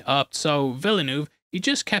would have been upped, so Villeneuve, he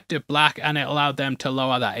just kept it black, and it allowed them to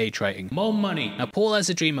lower that age rating. More money. Now, Paul has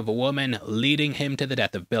a dream of a woman leading him to the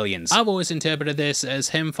death of billions. I've always interpreted this as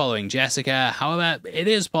him following Jessica. However, it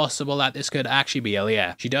is possible that this could actually be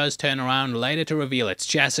Alia. She does turn around later to reveal it's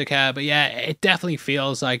Jessica, but yeah, it definitely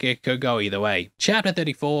feels like it could go either way. Chapter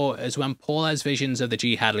 34 is when Paul has visions of the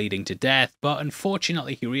jihad leading to death, but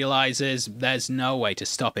unfortunately he realizes there's no way to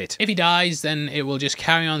stop it. If he dies, then it will just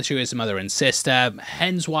carry on through his mother and sister,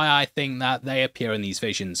 hence why I think that they appear in these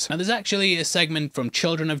visions. Now, there's actually a segment from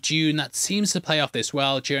Children of Dune that seems to play off this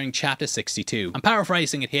well during chapter 62. I'm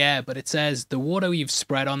paraphrasing it here, but it says, "The water you've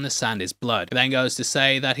spread on the sand is blood." It then goes to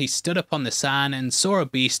say that he stood upon the sand and saw a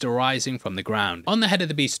beast arising from the ground. On the head of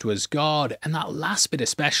the beast was God, and that last bit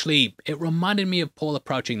especially, it reminded me of Paul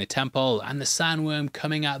approaching the temple and the sandworm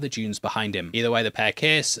coming out of the dunes behind him. Either way, the pair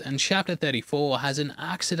kiss, and chapter 34 has an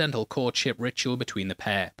accidental courtship ritual between the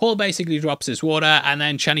pair. Paul basically drops his water, and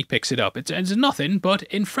then Chani picks it up. It's nothing, but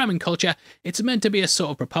in Fremen culture, it's meant to be a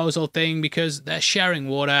sort of proposal thing because they're sharing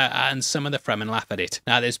water, and some of the Fremen laugh at it.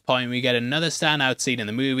 Now, at this point, we get another standout scene in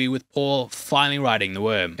the movie with Paul finally riding the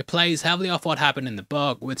worm. It plays heavily off what happened in the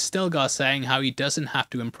book, with Stilgar saying how he doesn't have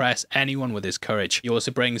to impress anyone with his courage. He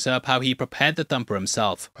also brings up how he prepared the thumper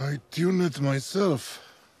himself. I tuned it myself.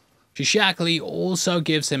 Shishakli also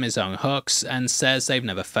gives him his own hooks and says they've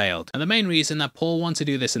never failed. And the main reason that Paul wants to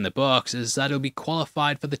do this in the books is that he'll be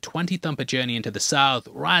qualified for the 20 thumper journey into the south,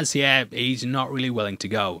 whereas here, he's not really willing to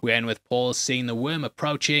go. We end with Paul seeing the worm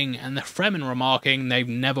approaching and the Fremen remarking they've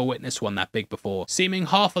never witnessed one that big before. Seeming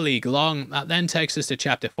half a league long, that then takes us to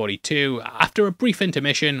chapter 42, after a brief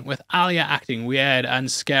intermission with Alia acting weird and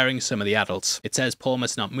scaring some of the adults. It says Paul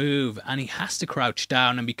must not move, and he has to crouch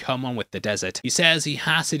down and become one with the desert. He says he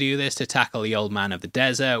has to do this to tackle the old man of the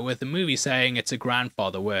desert, with the movie saying it's a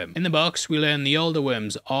grandfather worm. In the books, we learn the older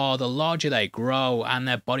worms are, the larger they grow, and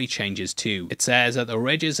their body changes too. It says that the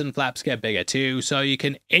ridges and flaps get bigger too, so you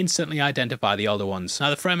can instantly identify the older ones.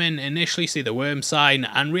 Now, the Fremen initially see the worm sign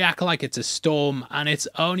and react like it's a storm, and it's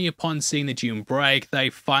only upon seeing the dune break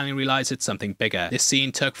they finally realize it's something bigger. This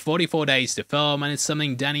scene took 44 days to film, and it's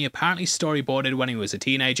something Denny apparently storyboarded when he was a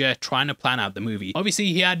teenager trying to plan out the movie.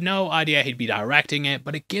 Obviously, he had no idea he'd be directing it,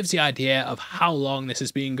 but it gives the idea of how long this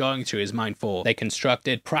has been going through his mind for. They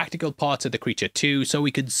constructed practical parts of the creature too, so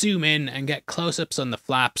we could zoom in and get close-ups on the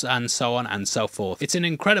flaps and so on and so forth. It's an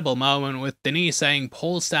incredible moment, with Denis saying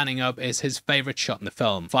Paul standing up is his favourite shot in the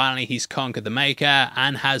film. Finally, he's conquered the Maker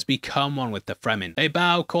and has become one with the Fremen. They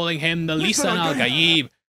bow, calling him the Lisan al-Gaib,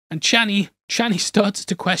 and Chani starts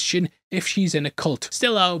to question if she's in a cult.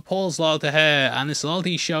 Still though, Paul's loyal to her, and this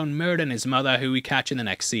loyalty is shown mirrored in his mother, who we catch in the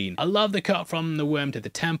next scene. I love the cut from the worm to the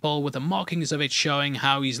temple, with the markings of it showing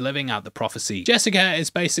how he's living out the prophecy. Jessica is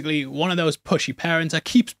basically one of those pushy parents that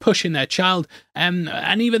keeps pushing their child,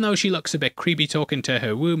 and even though she looks a bit creepy talking to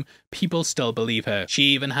her womb, people still believe her. She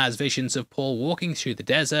even has visions of Paul walking through the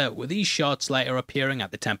desert, with these shots later appearing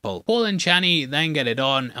at the temple. Paul and Chani then get it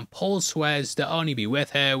on, and Paul swears to only be with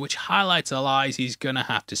her, which highlights the lies he's gonna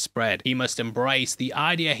have to spread. He must embrace the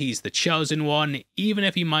idea he's the chosen one, even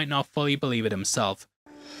if he might not fully believe it himself.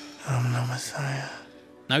 I'm no Messiah.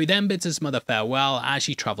 Now he then bids his mother farewell as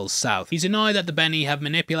she travels south. He's annoyed that the Bene have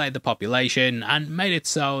manipulated the population and made it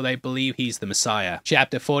so they believe he's the Messiah.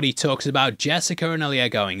 Chapter 40 talks about Jessica and Alia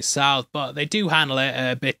going south, but they do handle it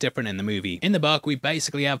a bit different in the movie. In the book, we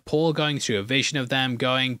basically have Paul going through a vision of them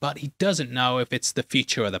going, but he doesn't know if it's the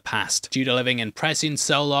future or the past. Due to living in Prescient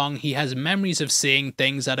so long, he has memories of seeing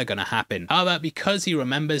things that are going to happen. However, because he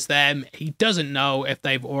remembers them, he doesn't know if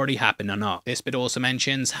they've already happened or not. This bit also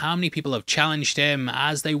mentions how many people have challenged him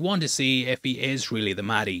as they want to see if he is really the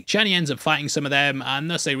Maddie. Chani ends up fighting some of them, and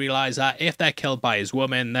thus they realise that if they're killed by his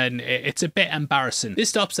woman, then it's a bit embarrassing. This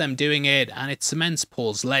stops them doing it, and it cements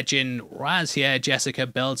Paul's legend, whereas here Jessica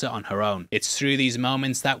builds it on her own. It's through these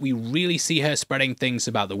moments that we really see her spreading things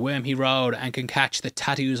about the worm he rode and can catch the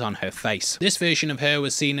tattoos on her face. This version of her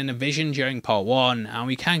was seen in a vision during part 1, and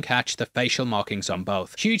we can catch the facial markings on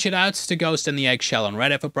both. Huge shoutouts to Ghost and the Eggshell on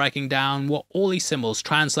Reddit for breaking down what all these symbols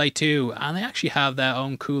translate to, and they actually have their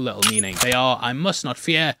own cool little meaning. They are, I must not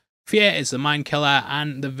fear, fear is the mind killer,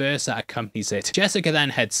 and the verse that accompanies it. Jessica then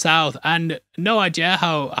heads south, and no idea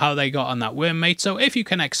how they got on that worm, mate, so if you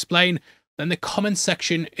can explain, then the comment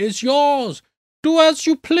section is yours. Do as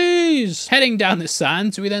you please! Heading down the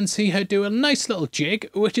sands, we then see her do a nice little jig,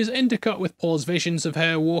 which is intercut with Paul's visions of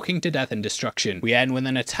her walking to death and destruction. We end with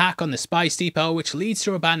an attack on the spice depot, which leads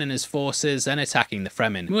to abandoning his forces and attacking the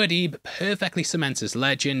Fremen. Muad'Dib perfectly cements his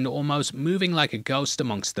legend, almost moving like a ghost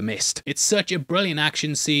amongst the mist. It's such a brilliant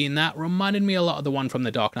action scene that reminded me a lot of the one from The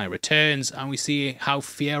Dark Knight Returns, and we see how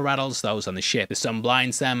fear rattles those on the ship. The sun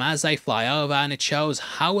blinds them as they fly over, and it shows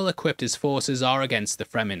how well equipped his forces are against the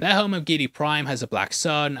Fremen. Their home of Gidi Prime has a black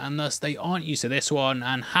sun, and thus they aren't used to this one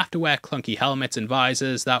and have to wear clunky helmets and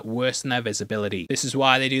visors that worsen their visibility. This is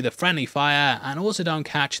why they do the friendly fire and also don't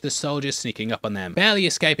catch the soldiers sneaking up on them. Barely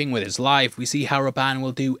escaping with his life, we see how Rabban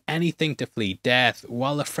will do anything to flee death,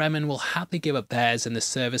 while the Fremen will happily give up theirs in the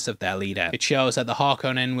service of their leader. It shows that the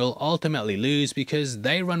Harkonnen will ultimately lose because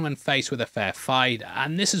they run when faced with a fair fight,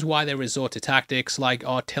 and this is why they resort to tactics like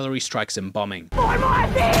artillery strikes and bombing.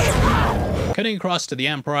 Cutting across to the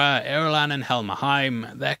Emperor, Irulan and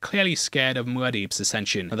Helmaheim, they're clearly scared of Muad'Dib's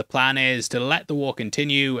ascension. The plan is to let the war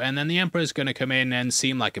continue, and then the Emperor's gonna come in and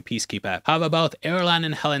seem like a peacekeeper. However, both Irulan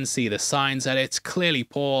and Helen see the signs that it's clearly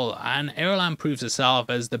Paul, and Irulan proves herself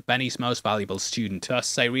as the Bene's most valuable student.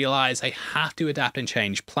 Thus, they realise they have to adapt and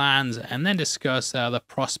change plans, and then discuss the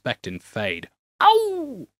prospect in Feyd.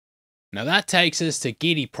 Ow! Now that takes us to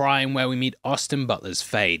Gidi Prime, where we meet Austin Butler's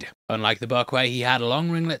Feyd. Unlike the book where he had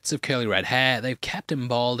long ringlets of curly red hair, they've kept him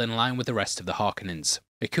bald in line with the rest of the Harkonnens.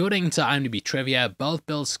 According to IMDb trivia, both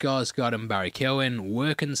Bill Skarsgård and Barry Keoghan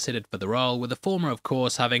were considered for the role, with the former of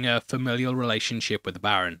course having a familial relationship with the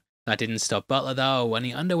Baron. That didn't stop Butler though, when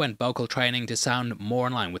he underwent vocal training to sound more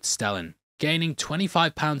in line with Stellan. Gaining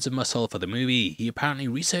 25 pounds of muscle for the movie, he apparently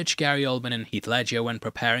researched Gary Oldman and Heath Ledger when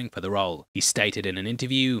preparing for the role. He stated in an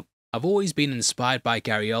interview, "I've always been inspired by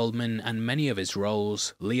Gary Oldman and many of his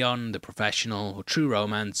roles, Leon, The Professional, or True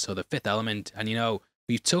Romance, or The Fifth Element, and you know,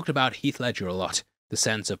 we've talked about Heath Ledger a lot. The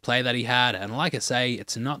sense of play that he had, and like I say,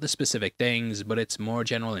 it's not the specific things, but it's more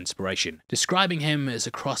general inspiration." Describing him as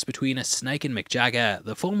a cross between a Snake and Mick Jagger,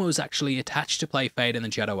 the former was actually attached to play Feyd in the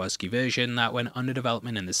Jodorowsky version that went under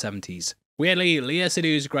development in the 70s. Weirdly, Léa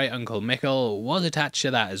Seydoux' great uncle Mikkel was attached to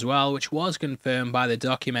that as well, which was confirmed by the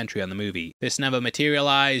documentary on the movie. This never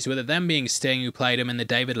materialised, with it then being Sting who played him in the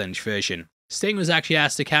David Lynch version. Sting was actually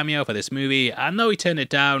asked to cameo for this movie, and though he turned it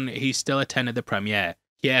down, he still attended the premiere.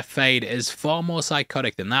 Yeah, Feyd is far more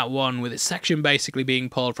psychotic than that one, with its section basically being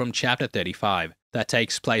pulled from chapter 35. That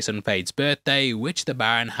takes place on Feyd's birthday, which the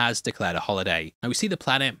Baron has declared a holiday. Now we see the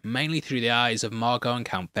planet mainly through the eyes of Margot and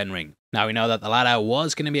Count Fenring. Now we know that the latter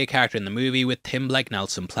was going to be a character in the movie with Tim Blake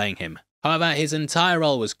Nelson playing him. However, his entire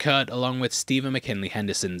role was cut along with Stephen McKinley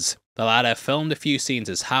Henderson's. The latter filmed a few scenes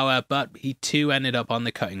as Howard, but he too ended up on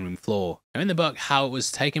the cutting room floor. Now in the book, Howard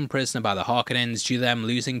was taken prisoner by the Harkonnens due to them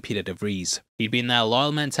losing Peter de Vries. He'd been their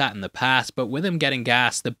loyal mentat in the past, but with him getting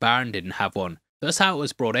gassed, the Baron didn't have one. Thus Howard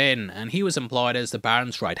was brought in, and he was employed as the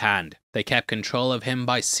Baron's right hand. They kept control of him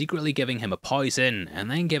by secretly giving him a poison, and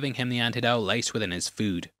then giving him the antidote laced within his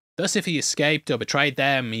food. Thus if he escaped or betrayed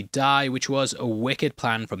them, he'd die, which was a wicked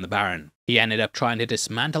plan from the Baron. He ended up trying to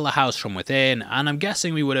dismantle the house from within, and I'm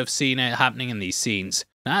guessing we would have seen it happening in these scenes.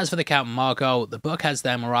 Now as for the Count and Margot, the book has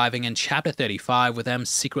them arriving in chapter 35 with them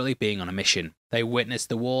secretly being on a mission. They witness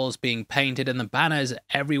the walls being painted and the banners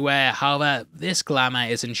everywhere, however, this glamour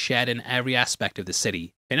isn't shared in every aspect of the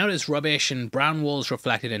city. They notice rubbish and brown walls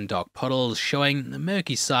reflected in dark puddles, showing the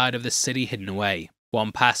murky side of the city hidden away.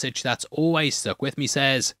 One passage that's always stuck with me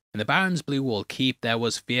says, "In the Baron's blue wall keep there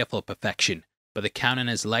was fearful perfection, but the Count and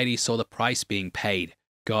his lady saw the price being paid.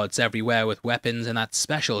 Guards everywhere with weapons and that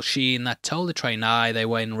special sheen that told the trained eye they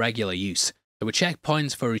were in regular use. There were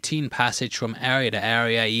checkpoints for routine passage from area to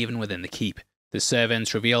area even within the keep. The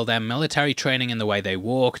servants revealed their military training in the way they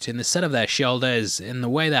walked, in the set of their shoulders, in the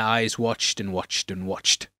way their eyes watched and watched and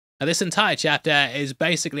watched. Now this entire chapter is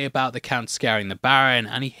basically about the Count scaring the Baron,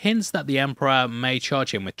 and he hints that the Emperor may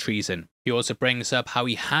charge him with treason. He also brings up how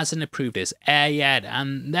he hasn't approved his heir yet,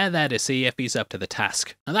 and they're there to see if he's up to the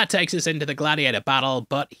task. Now that takes us into the gladiator battle,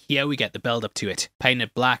 but here we get the build up to it.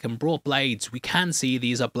 Painted black and brought blades, we can see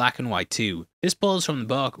these are black and white too. This pulls from the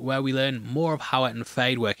book where we learn more of Howard and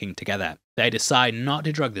Feyd working together. They decide not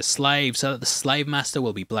to drug the slave so that the slave master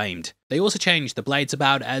will be blamed. They also change the blades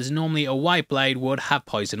about, as normally a white blade would have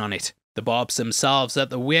poison on it. The barbs themselves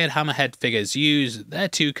that the weird hammerhead figures use, they're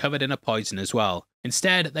too covered in a poison as well.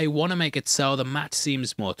 Instead, they want to make it so the match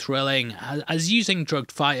seems more thrilling, as using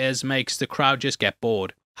drugged fighters makes the crowd just get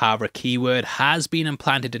bored. However, a keyword has been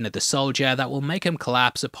implanted into the soldier that will make him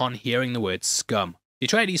collapse upon hearing the word scum. The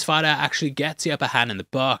Atreides fighter actually gets the upper hand in the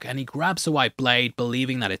book, and he grabs the white blade,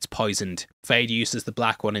 believing that it's poisoned. Feyd uses the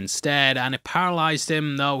black one instead, and it paralyzed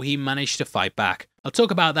him, though he managed to fight back. I'll talk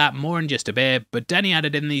about that more in just a bit, but Denny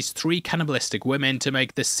added in these 3 cannibalistic women to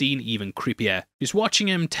make the scene even creepier. Just watching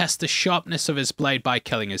him test the sharpness of his blade by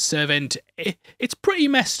killing his servant, it's pretty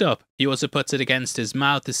messed up. He also puts it against his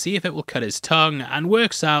mouth to see if it will cut his tongue, and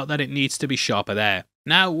works out that it needs to be sharper there.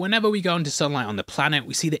 Now, whenever we go into sunlight on the planet,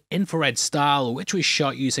 we see the infrared style, which was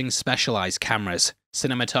shot using specialized cameras.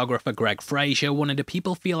 Cinematographer Greg Fraser wanted the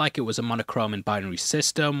people feel like it was a monochrome and binary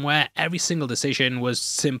system where every single decision was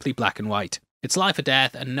simply black and white. It's life or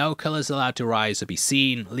death, and no colours allowed to rise or be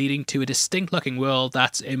seen, leading to a distinct looking world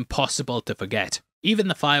that's impossible to forget. Even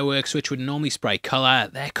the fireworks, which would normally spray colour,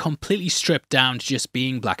 they're completely stripped down to just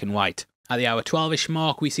being black and white. At the hour 12ish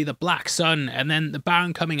mark, we see the black sun, and then the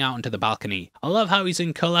Baron coming out onto the balcony. I love how he's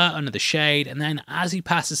in colour under the shade, and then as he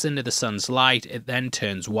passes into the sun's light, it then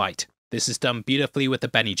turns white. This is done beautifully with the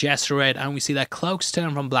Bene Gesserit, and we see their cloaks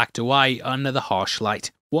turn from black to white under the harsh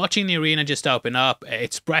light. Watching the arena just open up,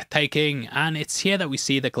 it's breathtaking, and it's here that we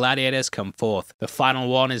see the gladiators come forth. The final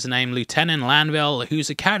one is named Lieutenant Lanville, who's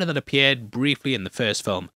a character that appeared briefly in the first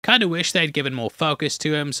film. Kinda wish they'd given more focus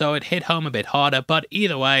to him so it hit home a bit harder, but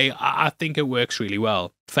either way, I think it works really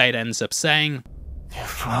well. Feyd ends up saying, You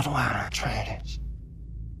fought well, Atreides.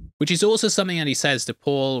 which is also something that he says to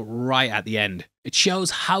Paul right at the end. It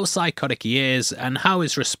shows how psychotic he is and how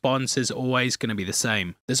his response is always going to be the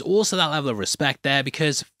same. There's also that level of respect there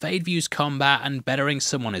because Feyd views combat and bettering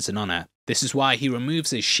someone is an honour. This is why he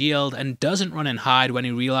removes his shield and doesn't run and hide when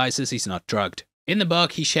he realises he's not drugged. In the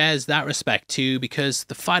book, he shares that respect too because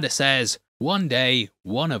the fighter says, one day,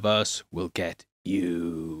 one of us will get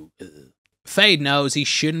you. Feyd knows he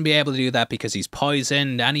shouldn't be able to do that because he's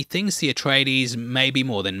poisoned, and he thinks the Atreides may be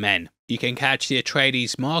more than men. You can catch the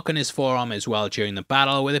Atreides mark on his forearm as well during the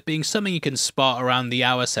battle, with it being something you can spot around the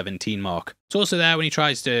hour 17 mark. It's also there when he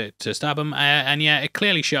tries to stab him, and yeah, it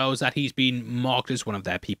clearly shows that he's been marked as one of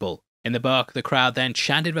their people. In the book, the crowd then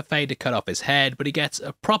chanted for Feyd to cut off his head, but he gets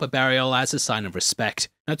a proper burial as a sign of respect.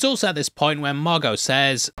 Now it's also at this point when Margot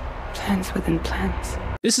says, Plans within plans.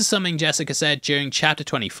 This is something Jessica said during chapter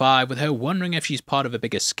 25, with her wondering if she's part of a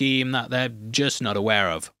bigger scheme that they're just not aware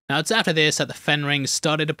of. Now it's after this that the Fenrings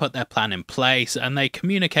started to put their plan in place, and they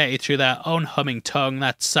communicated through their own humming tongue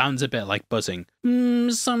that sounds a bit like buzzing.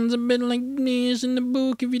 Sounds a bit like this in the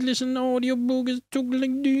book. If you listen to audiobook, it's talking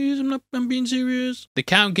like this. I'm being serious. The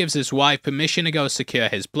Count gives his wife permission to go secure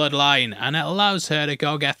his bloodline, and it allows her to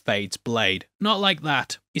go get Feyd's blade. Not like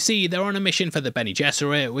that. You see, they're on a mission for the Bene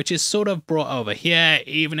Gesserit, which is sort of brought over here,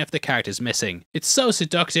 even if the character's missing. It's so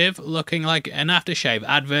seductive, looking like an aftershave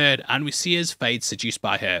advert, and we see as Feyd seduced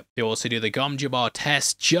by her. They also do the Gom Jabbar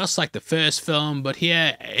test, just like the first film, but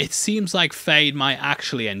here, it seems like Feyd might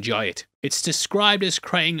actually enjoy it. It's described as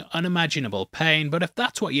creating unimaginable pain, but if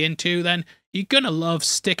that's what you're into, then you're gonna love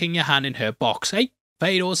sticking your hand in her box, eh?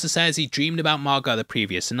 Feyd also says he dreamed about Margot the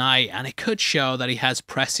previous night, and it could show that he has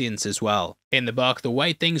prescience as well. In the book, the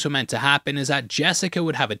way things were meant to happen is that Jessica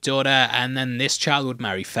would have a daughter, and then this child would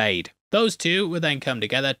marry Feyd. Those two would then come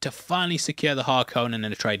together to finally secure the Harkonnen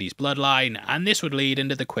and Atreides bloodline, and this would lead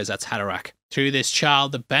into the Kwisatz Haderach. Through this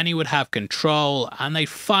child, the Bene would have control, and they'd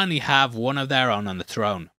finally have one of their own on the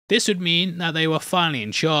throne. This would mean that they were finally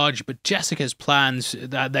in charge, but Jessica's plans,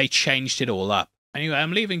 that they changed it all up. Anyway,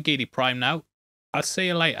 I'm leaving Geely Prime now. I'll see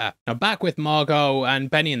you later. Now back with Margot and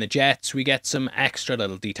Benny in the jets, we get some extra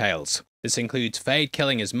little details. This includes Feyd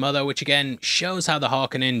killing his mother, which again shows how the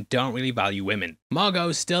Harkonnen don't really value women.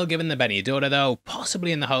 Margot's still given the Benny a daughter though,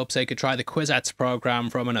 possibly in the hopes they could try the Kwisatz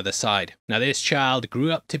program from another side. Now this child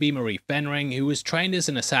grew up to be Marie Fenring, who was trained as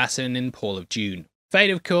an assassin in Paul of Dune.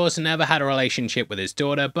 Feyd of course never had a relationship with his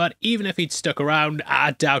daughter, but even if he'd stuck around,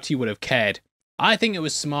 I doubt he would have cared. I think it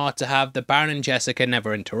was smart to have the Baron and Jessica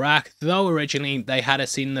never interact, though originally they had a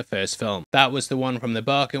scene in the first film. That was the one from the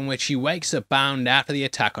book in which he wakes up bound after the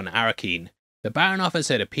attack on Arrakis. The Baron offers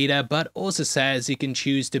her to Peter, but also says he can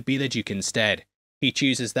choose to be the Duke instead. He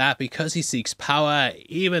chooses that because he seeks power,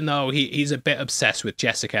 even though he's a bit obsessed with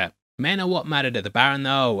Jessica. Men are what matter to the Baron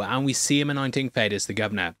though, and we see him anointing Feyd as the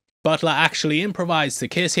governor. Butler actually improvised the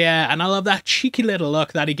kiss here, and I love that cheeky little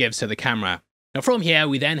look that he gives to the camera. Now from here,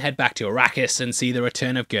 we then head back to Arrakis and see the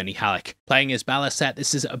return of Gurney Halleck. Playing as Balasset,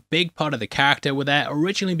 this is a big part of the character, with there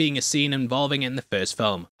originally being a scene involving it in the first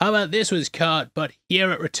film. However, this was cut, but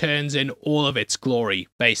here it returns in all of its glory.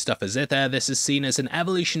 Based off of Zither, this is seen as an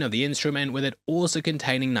evolution of the instrument, with it also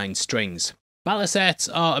containing 9 strings. Balassets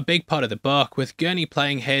are a big part of the book, with Gurney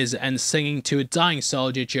playing his and singing to a dying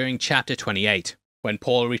soldier during chapter 28. When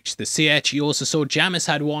Paul reached the Sietch, he also saw Jamis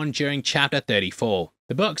had one during chapter 34.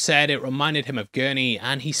 The book said it reminded him of Gurney,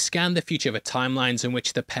 and he scanned the future timelines in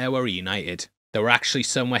which the pair were reunited. There were actually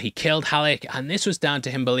some where he killed Halleck, and this was down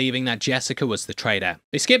to him believing that Jessica was the traitor.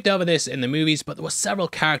 They skipped over this in the movies, but there were several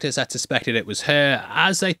characters that suspected it was her,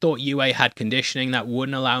 as they thought Yue had conditioning that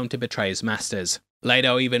wouldn't allow him to betray his masters.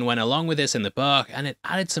 Leto even went along with this in the book, and it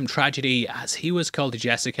added some tragedy as he was cold to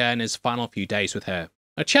Jessica in his final few days with her.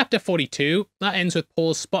 Now, chapter 42, that ends with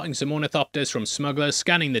Paul spotting some ornithopters from smugglers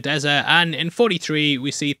scanning the desert, and in 43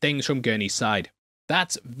 we see things from Gurney's side.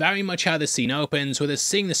 That's very much how the scene opens, with us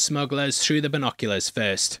seeing the smugglers through the binoculars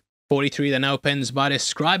first. 43 then opens by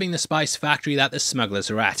describing the spice factory that the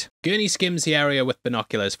smugglers are at. Gurney skims the area with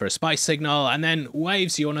binoculars for a spice signal, and then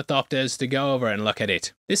waves the ornithopters to go over and look at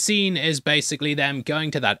it. This scene is basically them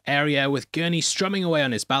going to that area, with Gurney strumming away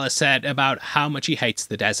on his balisette about how much he hates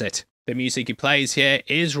the desert. The music he plays here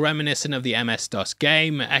is reminiscent of the MS-DOS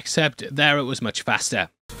game, except there it was much faster.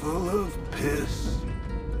 Full of piss.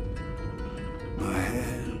 My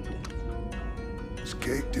head is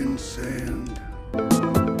caked in sand.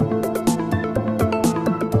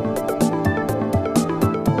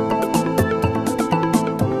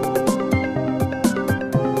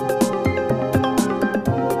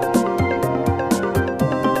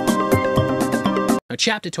 Now,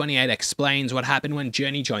 chapter 28 explains what happened when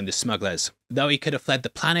Gurney joined the smugglers. Though he could have fled the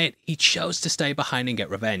planet, he chose to stay behind and get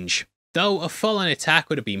revenge. Though a full-on attack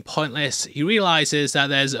would have been pointless, he realizes that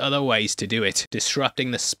there's other ways to do it.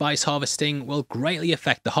 Disrupting the spice harvesting will greatly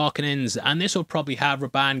affect the Harkonnens, and this will probably have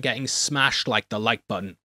Rabban getting smashed like the like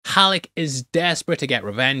button. Halleck is desperate to get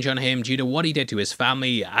revenge on him due to what he did to his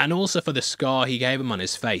family, and also for the scar he gave him on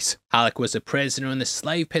his face. Halleck was a prisoner in the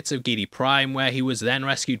slave pits of Gidi Prime, where he was then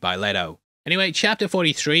rescued by Leto. Anyway, chapter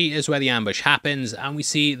 43 is where the ambush happens, and we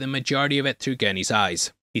see the majority of it through Gurney's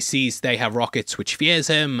eyes. He sees they have rockets, which fears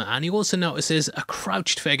him, and he also notices a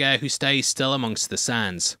crouched figure who stays still amongst the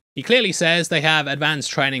sands. He clearly says they have advanced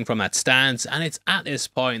training from that stance, and it's at this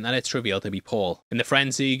point that it's revealed to be Paul. In the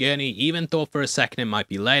frenzy, Gurney even thought for a second it might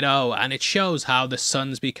be Leto, and it shows how the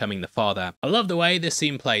son's becoming the father. I love the way this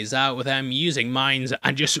scene plays out, with them using mines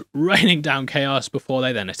and just raining down chaos before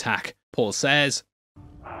they then attack. Paul says,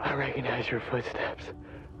 I recognize your footsteps,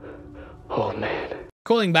 old man.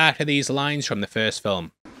 Calling back to these lines from the first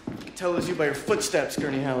film. I can tell it was you by your footsteps,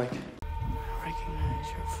 Gurney Halleck. I recognize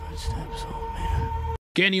your footsteps, old man.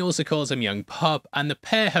 Gurney also calls him young pup, and the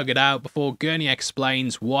pair hug it out before Gurney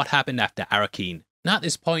explains what happened after Arrakis. Now at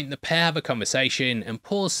this point, the pair have a conversation, and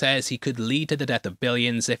Paul says he could lead to the death of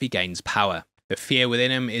billions if he gains power. The fear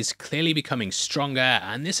within him is clearly becoming stronger,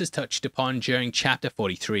 and this is touched upon during chapter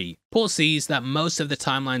 43. Paul sees that most of the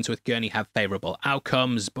timelines with Gurney have favourable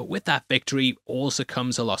outcomes, but with that victory also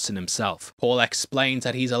comes a loss in himself. Paul explains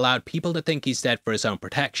that he's allowed people to think he's dead for his own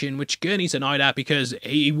protection, which Gurney's annoyed at because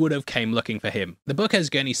he would have came looking for him. The book has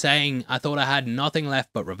Gurney saying, I thought I had nothing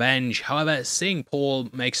left but revenge. However, seeing Paul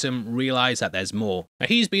makes him realise that there's more. Now,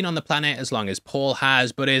 he's been on the planet as long as Paul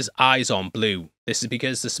has, but his eyes aren't blue. This is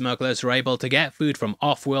because the smugglers are able to get food from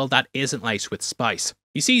off-world that isn't laced with spice.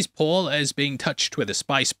 He sees Paul as being touched with a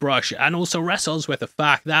spice brush, and also wrestles with the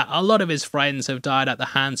fact that a lot of his friends have died at the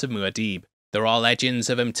hands of Muad'Dib. There are legends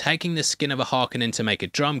of him taking the skin of a Harkonnen to make a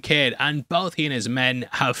drum kit, and both he and his men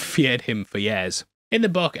have feared him for years. In the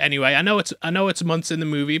book, anyway, I know it's months in the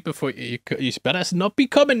movie before you better not be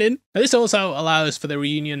coming in. Now, this also allows for the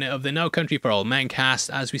reunion of the No Country for Old Men cast,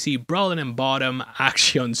 as we see Brolin and Bardem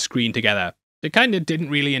actually on screen together. They kind of didn't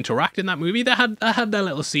really interact in that movie. They had their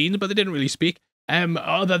little scenes, but they didn't really speak.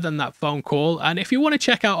 Other than that phone call. And if you want to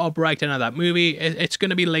check out our breakdown of that movie, it's going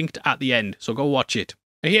to be linked at the end, so go watch it.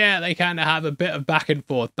 Here, they kind of have a bit of back and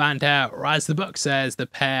forth banter, or as the book says, the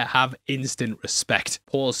pair have instant respect.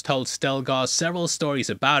 Paul's told Stilgar several stories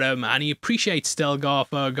about him, and he appreciates Stilgar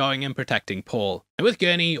for going and protecting Paul. And with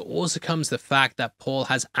Gurney also comes the fact that Paul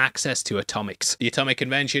has access to atomics. The Atomic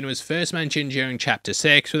Convention was first mentioned during Chapter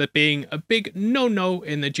 6, with it being a big no-no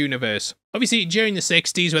in the Duniverse. Obviously, during the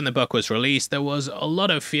 60s when the book was released, there was a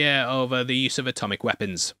lot of fear over the use of atomic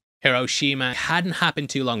weapons. Hiroshima hadn't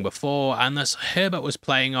happened too long before, and thus Herbert was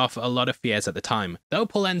playing off a lot of fears at the time. Though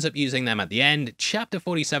Paul ends up using them at the end, Chapter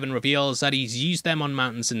 47 reveals that he's used them on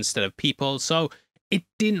mountains instead of people, so it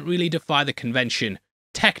didn't really defy the convention,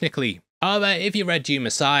 technically. However, if you read Dune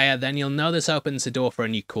Messiah, then you'll know this opens the door for a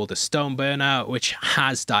nuke called the Stone Burner, which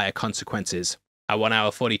has dire consequences. At 1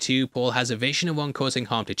 hour 42, Paul has a vision of one causing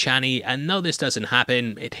harm to Chani, and though this doesn't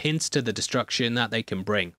happen, it hints to the destruction that they can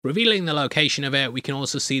bring. Revealing the location of it, we can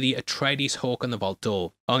also see the Atreides hawk on the vault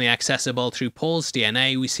door. Only accessible through Paul's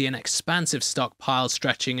DNA, we see an expansive stockpile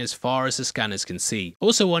stretching as far as the scanners can see.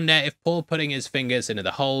 Also wonder if Paul putting his fingers into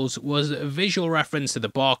the holes was a visual reference to the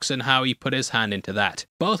box and how he put his hand into that.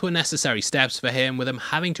 Both were necessary steps for him, with him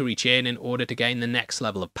having to reach in order to gain the next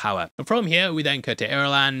level of power. And from here, we then cut to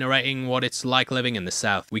Irulan narrating what it's like living in the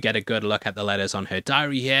South. We get a good look at the letters on her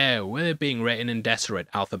diary here, with it being written in Deseret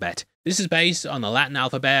alphabet. This is based on the Latin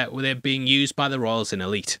alphabet, with it being used by the royals in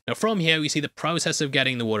Elite. Now from here we see the process of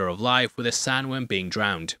getting the water of life, with a sandworm being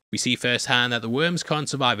drowned. We see firsthand that the worms can't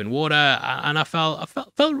survive in water, and I felt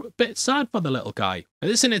a bit sad for the little guy. Now,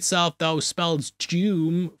 this in itself though spells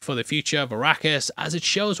doom for the future of Arrakis, as it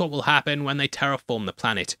shows what will happen when they terraform the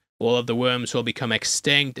planet. All of the worms will become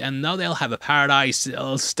extinct, and though they'll have a paradise,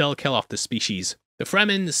 it'll still kill off the species. The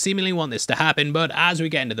Fremen seemingly want this to happen, but as we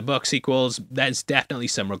get into the book sequels, there's definitely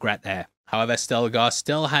some regret there. However, Stilgar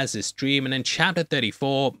still has this dream, and in Chapter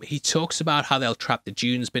 34, he talks about how they'll trap the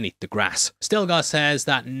dunes beneath the grass. Stilgar says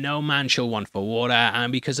that no man shall want for water,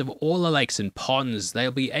 and because of all the lakes and ponds,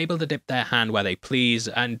 they'll be able to dip their hand where they please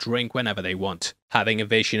and drink whenever they want. Having a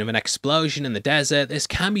vision of an explosion in the desert, this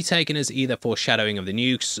can be taken as either foreshadowing of the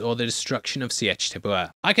nukes or the destruction of Sietch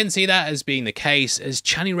Tabua. I can see that as being the case, as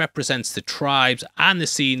Chani represents the tribes and the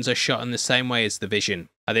scenes are shot in the same way as the vision.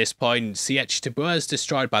 At this point, Sietch Tabua is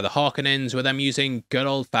destroyed by the Harkonnens, with them using good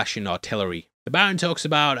old-fashioned artillery. The Baron talks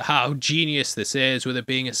about how genius this is, with it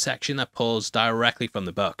being a section that pulls directly from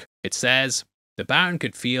the book. It says, "The Baron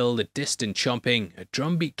could feel the distant chomping, a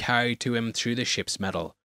drumbeat carried to him through the ship's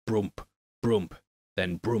metal. Brump, brump,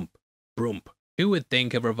 then brump, brump. Who would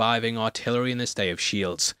think of reviving artillery in this day of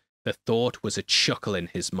shields? The thought was a chuckle in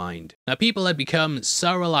his mind." Now, people had become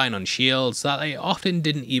so reliant on shields that they often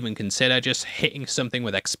didn't even consider just hitting something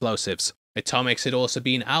with explosives. Atomics had also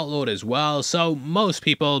been outlawed as well, so most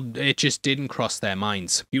people, it just didn't cross their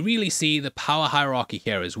minds. You really see the power hierarchy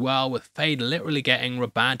here as well, with Feyd literally getting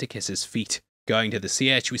Rabban to kiss his feet. Going to the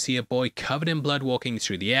Sietch, we see a boy covered in blood walking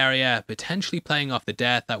through the area, potentially playing off the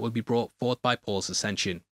death that would be brought forth by Paul's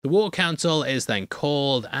ascension. The War Council is then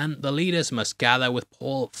called, and the leaders must gather, with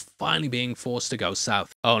Paul finally being forced to go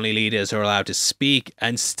south. Only leaders are allowed to speak,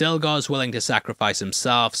 and Stilgar's willing to sacrifice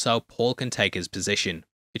himself so Paul can take his position.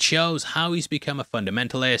 It shows how he's become a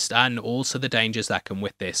fundamentalist, and also the dangers that come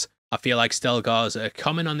with this. I feel like Stilgar's a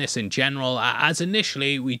comment on this in general, as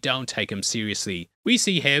initially we don't take him seriously. We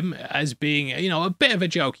see him as being, a bit of a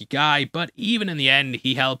jokey guy, but even in the end,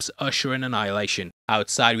 he helps usher in annihilation.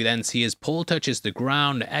 Outside, we then see as Paul touches the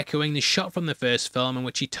ground, echoing the shot from the first film in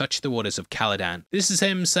which he touched the waters of Caladan. This is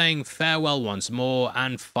him saying farewell once more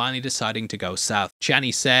and finally deciding to go south.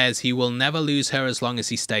 Chani says he will never lose her as long as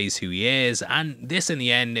he stays who he is, and this in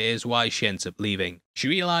the end is why she ends up leaving. She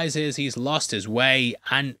realizes he's lost his way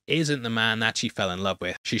and isn't the man that she fell in love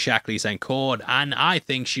with. She shackles Zencord, and I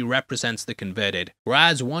think she represents the converted.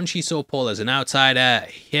 Whereas once she saw Paul as an outsider,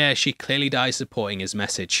 here she clearly dies supporting his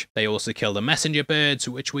message. They also kill the messenger birds,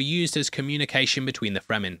 which were used as communication between the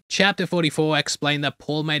Fremen. Chapter 44 explained that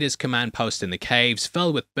Paul made his command post in the caves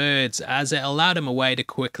filled with birds, as it allowed him a way to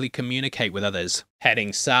quickly communicate with others.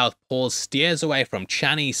 Heading south, Paul steers away from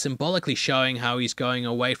Chani, symbolically showing how he's going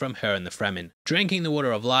away from her and the Fremen. Drinking the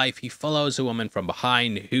water of life, he follows a woman from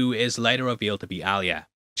behind, who is later revealed to be Alia.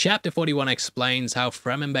 Chapter 41 explains how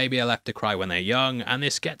Fremen baby are left to cry when they're young, and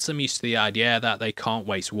this gets them used to the idea that they can't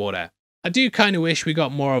waste water. I do kind of wish we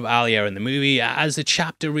got more of Alia in the movie, as the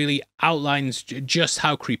chapter really outlines just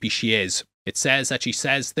how creepy she is. It says that she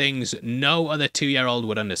says things no other 2-year-old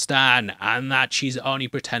would understand, and that she's only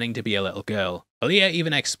pretending to be a little girl. Alia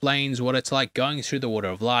even explains what it's like going through the water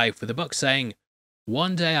of life, with the book saying,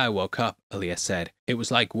 "One day I woke up," Alia said. "It was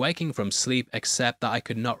like waking from sleep, except that I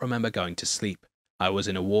could not remember going to sleep. I was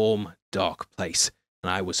in a warm, dark place, and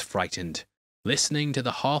I was frightened." Listening to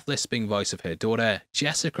the half-lisping voice of her daughter,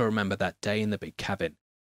 Jessica remembered that day in the big cabin.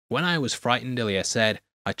 "When I was frightened," Alia said,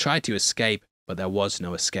 "I tried to escape, but there was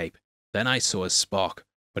no escape. Then I saw a spark,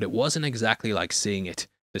 but it wasn't exactly like seeing it.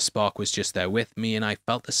 The spark was just there with me, and I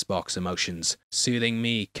felt the spark's emotions, soothing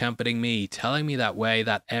me, comforting me, telling me that way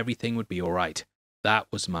that everything would be alright. That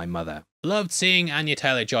was my mother." Loved seeing Anya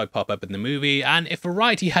Taylor-Joy pop up in the movie, and if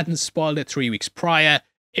Variety hadn't spoiled it 3 weeks prior,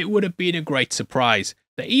 it would have been a great surprise.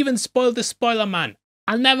 They even spoiled the spoiler, man.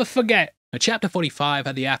 I'll never forget. Now, Chapter 45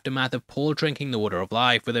 had the aftermath of Paul drinking the water of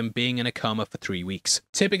life, with him being in a coma for 3 weeks.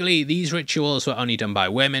 Typically, these rituals were only done by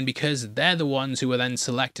women because they're the ones who were then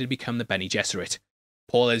selected to become the Bene Gesserit.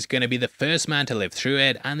 Paul is going to be the first man to live through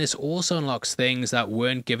it, and this also unlocks things that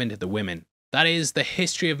weren't given to the women. That is, the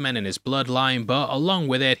history of men in his bloodline, but along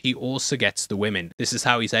with it, he also gets the women. This is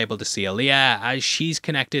how he's able to see Alia, as she's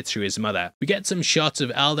connected through his mother. We get some shots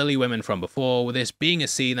of elderly women from before, with this being a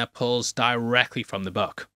scene that pulls directly from the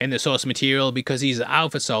book. In the source material, because he's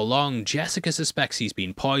out for so long, Jessica suspects he's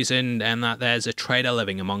been poisoned and that there's a traitor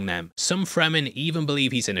living among them. Some Fremen even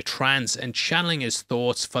believe he's in a trance and channeling his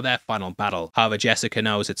thoughts for their final battle. However, Jessica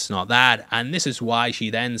knows it's not that, and this is why she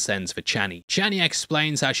then sends for Chani. Chani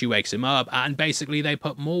explains how she wakes him up, and basically they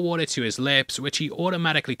put more water to his lips, which he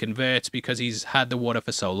automatically converts because he's had the water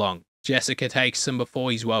for so long. Jessica takes some before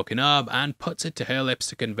he's woken up and puts it to her lips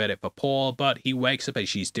to convert it for Paul, but he wakes up as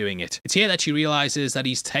she's doing it. It's here that she realizes that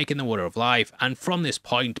he's taken the water of life, and from this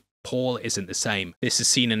point, Paul isn't the same. This is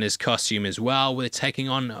seen in his costume as well, with it taking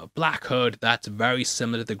on a black hood that's very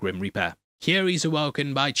similar to the Grim Reaper. Here he's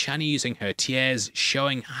awoken by Chani using her tears,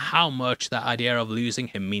 showing how much that idea of losing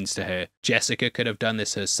him means to her. Jessica could have done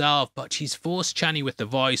this herself, but she's forced Chani with the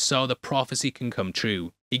voice so the prophecy can come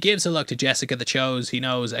true. He gives a look to Jessica that shows he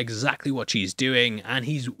knows exactly what she's doing, and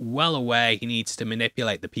he's well aware he needs to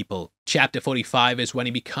manipulate the people. Chapter 45 is when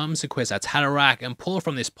he becomes a Kwisatz Haderach, and Paul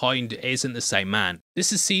from this point isn't the same man.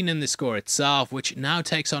 This is seen in the score itself, which now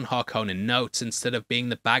takes on Harkonnen notes instead of being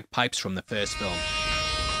the bagpipes from the first film.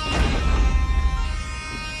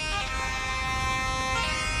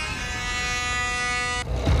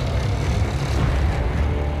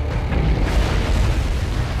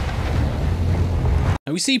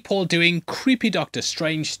 Now we see Paul doing creepy Doctor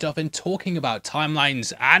Strange stuff and talking about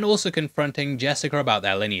timelines, and also confronting Jessica about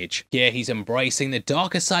their lineage. Here he's embracing the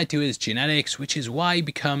darker side to his genetics, which is why he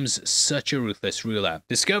becomes such a ruthless ruler.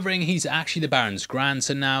 Discovering he's actually the Baron's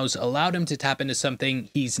grandson now's allowed him to tap into something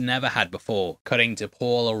he's never had before. Cutting to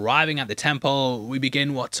Paul arriving at the temple, we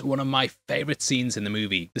begin what's one of my favourite scenes in the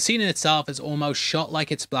movie. The scene in itself is almost shot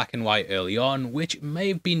like it's black and white early on, which may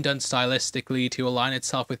have been done stylistically to align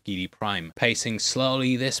itself with Gidi Prime. Pacing slowly,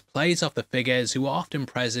 this plays off the figures who are often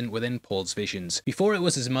present within Paul's visions. Before it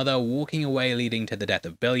was his mother walking away leading to the death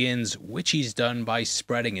of billions, which he's done by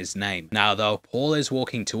spreading his name. Now though, Paul is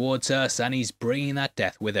walking towards us and he's bringing that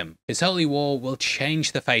death with him. His holy war will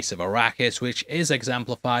change the face of Arrakis, which is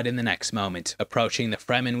exemplified in the next moment. Approaching the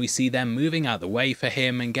Fremen, we see them moving out the way for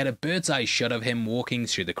him and get a bird's eye shot of him walking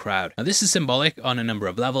through the crowd. Now this is symbolic on a number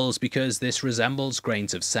of levels because this resembles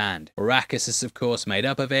grains of sand. Arrakis is of course made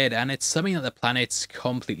up of it, and it's something that the planet's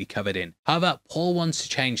completely covered in. However, Paul wants to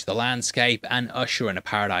change the landscape and usher in a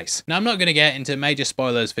paradise. Now I'm not going to get into major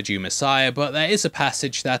spoilers for Dune Messiah, but there is a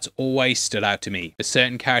passage that's always stood out to me. A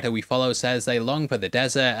certain character we follow says they long for the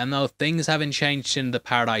desert, and though things haven't changed in the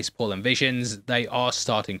paradise Paul envisions, they are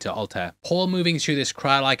starting to alter. Paul moving through this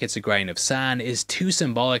crowd like it's a grain of sand is too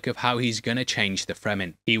symbolic of how he's going to change the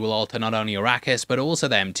Fremen. He will alter not only Arrakis, but also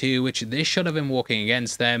them too, which this shot of him walking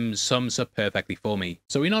against them sums up perfectly for me.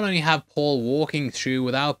 So we not only have Paul walking through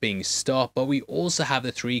without being stopped, but we also have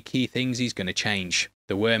the three key things he's going to change.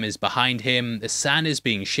 The worm is behind him, the sand is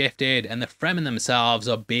being shifted, and the Fremen themselves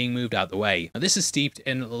are being moved out the way. Now this is steeped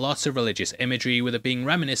in lots of religious imagery, with it being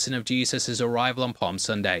reminiscent of Jesus' arrival on Palm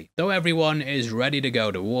Sunday. Though everyone is ready to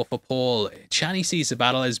go to war for Paul, Chani sees the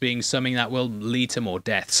battle as being something that will lead to more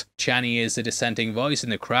deaths. Chani is the dissenting voice in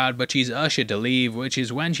the crowd, but she's ushered to leave, which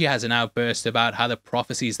is when she has an outburst about how the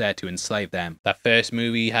prophecy is there to enslave them. That first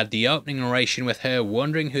movie had the opening narration with her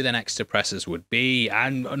wondering who the next oppressors would be,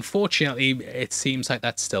 and unfortunately it seems like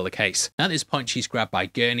that's still the case. At this point she's grabbed by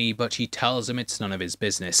Gurney, but she tells him it's none of his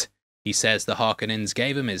business. He says the Harkonnens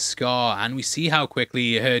gave him his scar, and we see how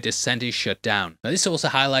quickly her descent is shut down. Now this also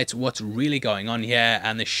highlights what's really going on here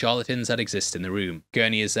and the charlatans that exist in the room.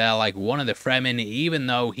 Gurney is there like one of the Fremen, even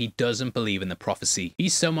though he doesn't believe in the prophecy.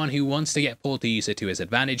 He's someone who wants to get Paul to use it to his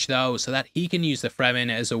advantage though, so that he can use the Fremen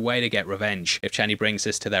as a way to get revenge. If Chani brings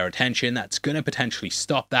this to their attention, that's gonna potentially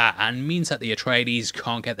stop that and means that the Atreides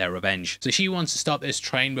can't get their revenge. So she wants to stop this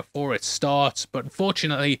train before it starts, but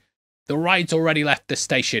unfortunately, the ride's already left the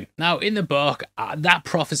station. Now, in the book, that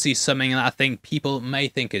prophecy is something that I think people may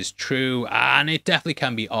think is true, and it definitely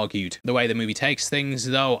can be argued. The way the movie takes things,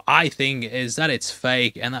 though, I think, is that it's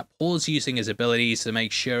fake, and that Paul's using his abilities to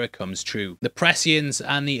make sure it comes true. The prescience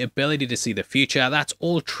and the ability to see the future, that's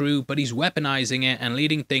all true, but he's weaponizing it and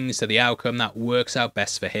leading things to the outcome that works out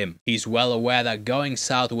best for him. He's well aware that going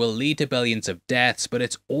south will lead to billions of deaths, but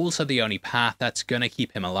it's also the only path that's gonna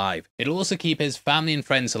keep him alive. It'll also keep his family and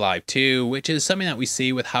friends alive too, which is something that we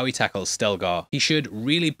see with how he tackles Stelgar. He should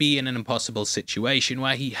really be in an impossible situation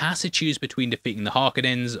where he has to choose between defeating the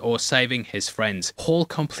Harkonnens or saving his friends. Paul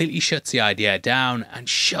completely shuts the idea down and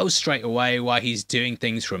shows straight away why he's doing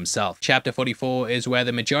things for himself. Chapter 44 is where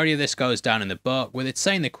the majority of this goes down in the book, with it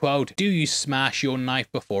saying the quote, "Do you smash your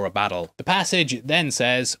knife before a battle?" The passage then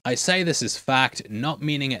says, "I say this is fact, not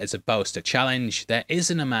meaning it as a boast or challenge. There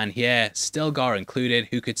isn't a man here, Stelgar included,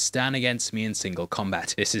 who could stand against me in single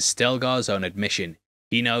combat. This is Stelgar's own admission.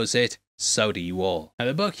 He knows it. So do you all." Now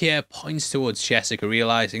the book here points towards Jessica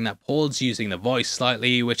realizing that Paul's using the voice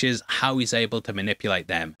slightly, which is how he's able to manipulate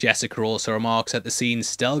them. Jessica also remarks that the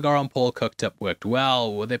scenes Stelgar and Paul cooked up worked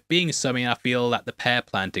well, with it being something I feel that the pair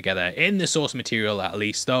planned together. In the source material at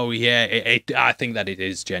least, though, yeah, I think that it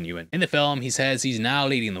is genuine. In the film, he says he's now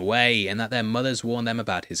leading the way and that their mothers warned them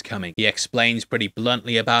about his coming. He explains pretty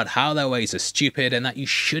bluntly about how their ways are stupid and that you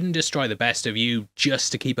shouldn't destroy the best of you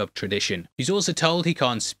just to keep up tradition. He's also told he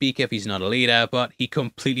can't speak if he's not a leader, but he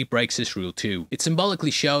completely breaks this rule too. It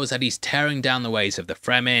symbolically shows that he's tearing down the ways of the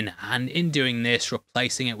Fremen, and in doing this,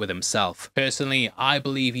 replacing it with himself. Personally, I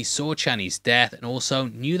believe he saw Chani's death and also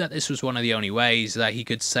knew that this was one of the only ways that he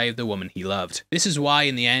could save the woman he loved. This is why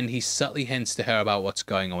in the end he subtly hints to her about what's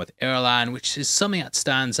going on with Irulan, which is something that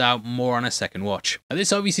stands out more on a second watch. Now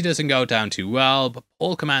this obviously doesn't go down too well, but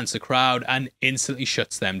Paul commands the crowd and instantly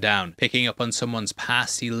shuts them down. Picking up on someone's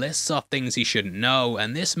past, he lists off things he shouldn't know,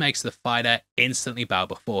 and this makes the fighter instantly bow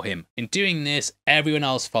before him. In doing this, everyone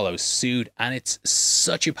else follows suit, and it's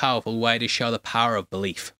such a powerful way to show the power of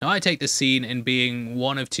belief. Now I take the scene in being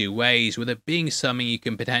one of two ways, with it being something you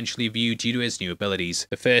can potentially view due to his new abilities.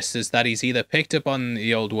 The first is that he's either picked up on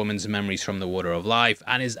the old woman's memories from the Water of Life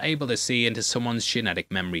and is able to see into someone's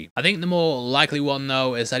genetic memory. I think the more likely one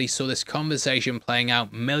though is that he saw this conversation playing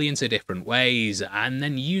out millions of different ways and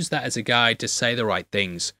then used that as a guide to say the right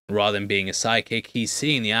things. Rather than being a psychic, he's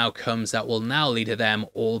seeing the outcomes that will now lead to them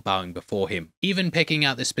all bowing before him. Even picking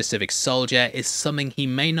out the specific soldier is something he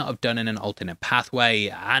may not have done in an alternate pathway,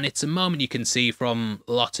 and it's a moment you can see from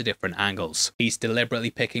lots of different angles. He's deliberately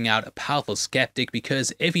picking out a powerful skeptic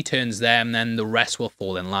because if he turns them, then the rest will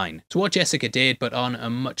fall in line. It's what Jessica did, but on a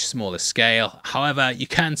much smaller scale. However, you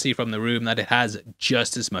can see from the room that it has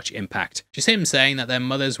just as much impact. Just him saying that their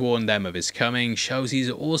mothers warned them of his coming shows he's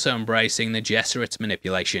also embracing the Gesserit's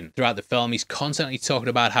manipulation. Throughout the film, he's constantly talking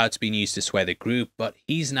about how it's been used to sway the group, but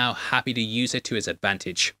he's now happy to use it to his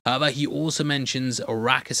advantage. However, he also mentions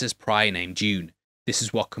Arrakis' prior named Dune. This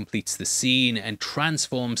is what completes the scene and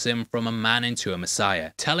transforms him from a man into a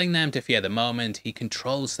messiah. Telling them to fear the moment, he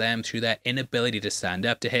controls them through their inability to stand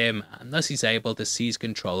up to him, and thus he's able to seize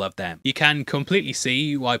control of them. You can completely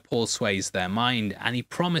see why Paul sways their mind, and he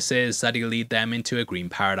promises that he'll lead them into a green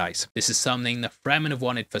paradise. This is something the Fremen have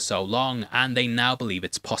wanted for so long, and they now believe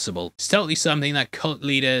it's possible. It's totally something that cult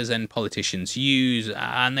leaders and politicians use,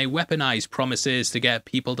 and they weaponize promises to get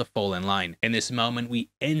people to fall in line. In this moment, we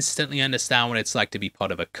instantly understand what it's like to be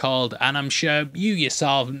part of a cult, and I'm sure you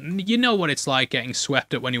yourself, you know what it's like getting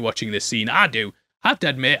swept up when you're watching this scene. I do. I have to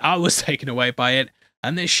admit, I was taken away by it,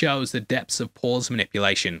 and this shows the depths of Paul's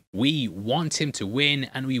manipulation. We want him to win,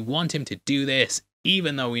 and we want him to do this,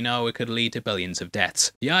 even though we know it could lead to billions of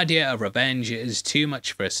deaths. The idea of revenge is too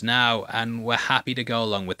much for us now, and we're happy to go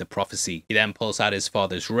along with the prophecy. He then pulls out his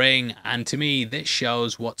father's ring, and to me, this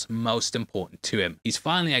shows what's most important to him. He's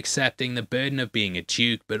finally accepting the burden of being a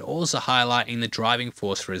duke, but also highlighting the driving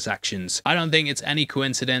force for his actions. I don't think it's any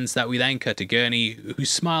coincidence that we then cut to Gurney, who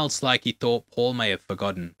smiles like he thought Paul may have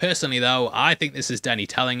forgotten. Personally though, I think this is Denny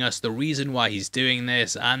telling us the reason why he's doing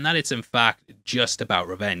this, and that it's in fact just about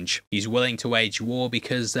revenge. He's willing to wage war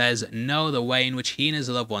because there's no other way in which he and his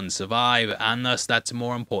loved ones survive, and thus that's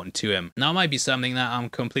more important to him. Now, it might be something that I'm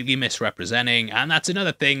completely misrepresenting, and that's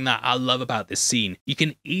another thing that I love about this scene. You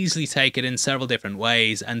can easily take it in several different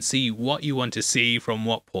ways and see what you want to see from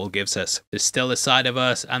what Paul gives us. There's still a side of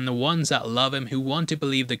us and the ones that love him who want to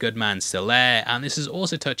believe the good man's still there, and this is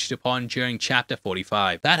also touched upon during chapter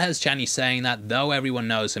 45. That has Chani saying that though everyone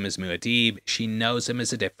knows him as Muad'Dib, she knows him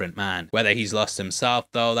as a different man. Whether he's lost himself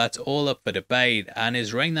though, that's all up for debate, and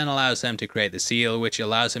his ring then allows him to create the seal which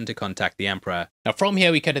allows him to contact the Emperor. Now from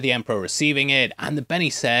here we cut to the Emperor receiving it, and the Benny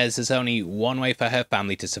says there's only one way for her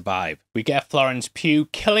family to survive. We get Florence Pugh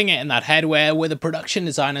killing it in that headwear, with the production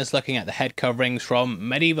designers looking at the head coverings from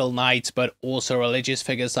medieval knights but also religious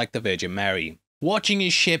figures like the Virgin Mary. Watching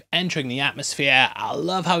his ship entering the atmosphere, I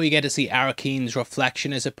love how we get to see Arrakine's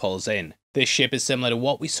reflection as it pulls in. This ship is similar to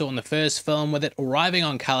what we saw in the first film, with it arriving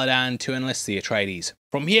on Caladan to enlist the Atreides.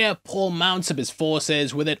 From here, Paul mounts up his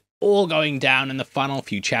forces, with it all going down in the final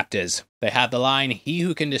few chapters. They have the line, "He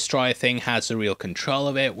who can destroy a thing has the real control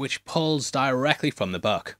of it," which pulls directly from the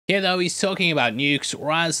book. Here though, he's talking about nukes,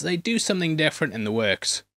 whereas they do something different in the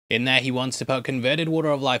works. In there, he wants to put converted water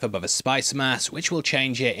of life above a spice mass, which will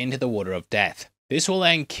change it into the water of death. This will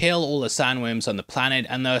then kill all the sandworms on the planet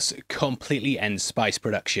and thus completely end spice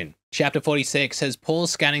production. Chapter 46 has Paul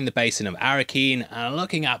scanning the basin of Arrakeen and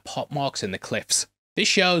looking at pockmarks in the cliffs. This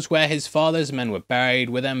shows where his father's men were buried,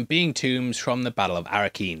 with them being tombs from the Battle of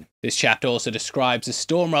Arrakeen. This chapter also describes a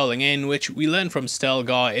storm rolling in, which we learn from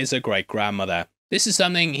Stelgar is a great-grandmother. This is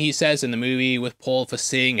something he says in the movie, with Paul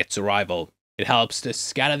foreseeing its arrival. It helps to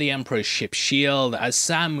scatter the Emperor's ship's shield as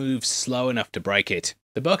Sam moves slow enough to break it.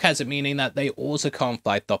 The book has it meaning that they also can't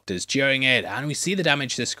fly thopters during it, and we see the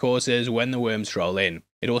damage this causes when the worms roll in.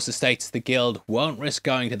 It also states the guild won't risk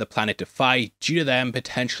going to the planet to fight due to them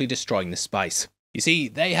potentially destroying the spice. You see,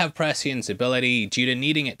 they have prescience ability due to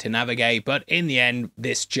needing it to navigate, but in the end,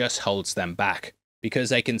 this just holds them back. Because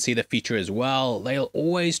they can see the future as well, they'll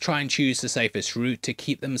always try and choose the safest route to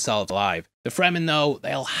keep themselves alive. The Fremen though,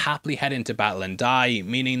 they'll happily head into battle and die,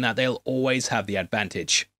 meaning that they'll always have the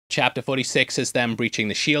advantage. Chapter 46 is them breaching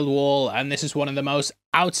the shield wall, and this is one of the most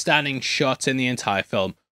outstanding shots in the entire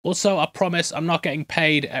film. Also, I promise I'm not getting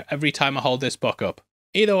paid every time I hold this book up.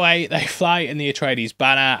 Either way, they fly in the Atreides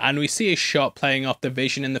banner, and we see a shot playing off the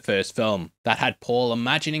vision in the first film that had Paul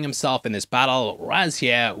imagining himself in this battle, whereas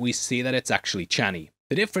here we see that it's actually Chani.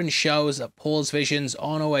 The difference shows that Paul's visions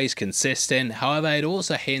aren't always consistent, however it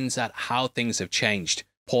also hints at how things have changed.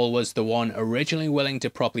 Paul was the one originally willing to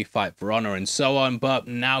properly fight for honor and so on, but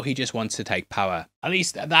now he just wants to take power. At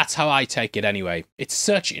least that's how I take it anyway. It's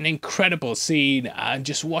such an incredible scene, and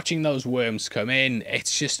just watching those worms come in,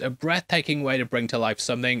 it's just a breathtaking way to bring to life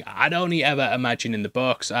something I'd only ever imagined in the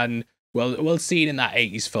books, and we'll see it in that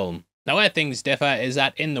 80s film. Now where things differ is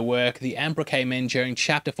that in the work, the Emperor came in during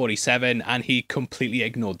chapter 47 and he completely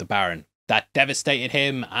ignored the Baron. That devastated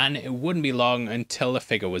him, and it wouldn't be long until the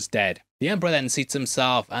figure was dead. The Emperor then seats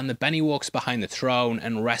himself, and the Benny walks behind the throne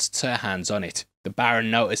and rests her hands on it. The Baron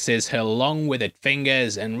notices her long withered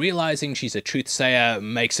fingers, and realizing she's a truthsayer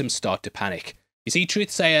makes him start to panic. You see,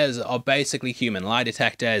 truthsayers are basically human lie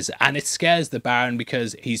detectors, and it scares the Baron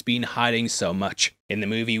because he's been hiding so much. In the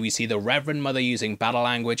movie, we see the Reverend Mother using battle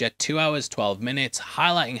language at 2 hours 12 minutes,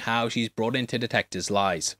 highlighting how she's brought in to detect his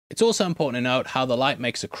lies. It's also important to note how the light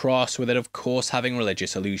makes a cross, with it of course having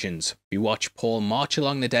religious allusions. We watch Paul march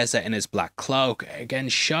along the desert in his black cloak, again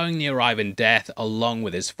showing the arriving death along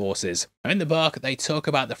with his forces. Now in the book, they talk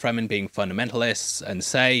about the Fremen being fundamentalists and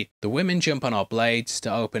say, "The women jump on our blades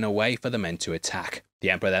to open a way for the men to attack." The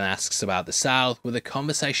Emperor then asks about the South, with the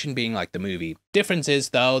conversation being like the movie. Difference is,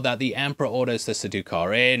 though, that the Emperor orders the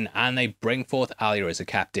Sedukar in, and they bring forth Alia as a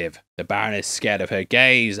captive. The Baron is scared of her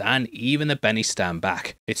gaze, and even the Benny stand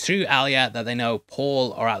back. It's through Alia that they know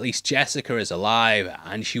Paul, or at least Jessica, is alive,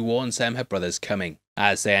 and she warns them her brother's coming.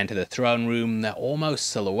 As they enter the throne room, they're almost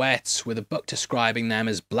silhouettes, with a book describing them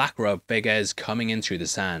as black-robed figures coming in through the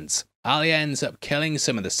sands. Alia ends up killing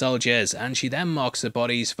some of the soldiers, and she then marks the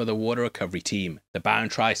bodies for the water recovery team. The Baron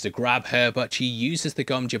tries to grab her, but she uses the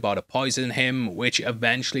gum jabbar to poison him, which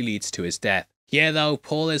eventually leads to his death. Here though,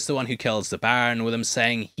 Paul is the one who kills the Baron, with him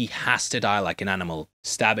saying he has to die like an animal.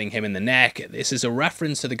 Stabbing him in the neck, this is a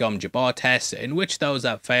reference to the gum jabbar test, in which those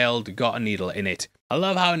that failed got a needle in it. I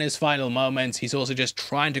love how in his final moments, he's also just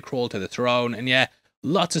trying to crawl to the throne, and yeah,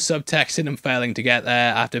 lots of subtext in him failing to get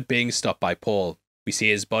there after being stopped by Paul. We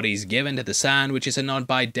see his body's given to the sand, which is a nod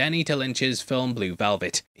by Denis to Lynch's film Blue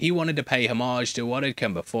Velvet. He wanted to pay homage to what had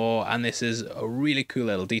come before, and this is a really cool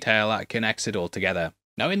little detail that connects it all together.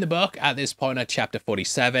 Now in the book, at this point at chapter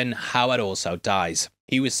 47, Howard also dies.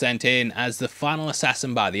 He was sent in as the final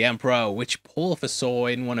assassin by the Emperor, which Paul foresaw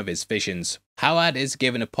in one of his visions. Howard is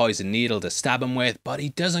given a poison needle to stab him with, but he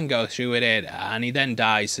doesn't go through with it, and he then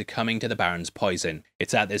dies succumbing to the Baron's poison.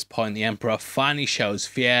 It's at this point the Emperor finally shows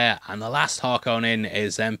fear, and the last Harkonnen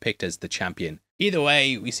is then picked as the champion. Either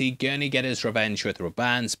way, we see Gurney get his revenge with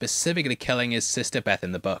Raban, specifically killing his sister Beth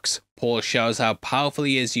in the books. Paul shows how powerful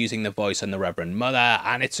he is using the voice on the Reverend Mother,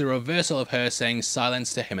 and it's a reversal of her saying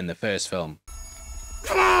silence to him in the first film.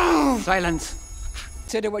 Silence.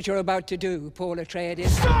 Consider what you're about to do, Paul Atreides.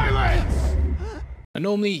 Silence! And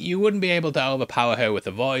normally you wouldn't be able to overpower her with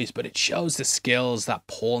a voice, but it shows the skills that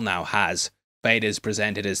Paul now has. Feyd is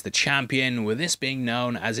presented as the champion, with this being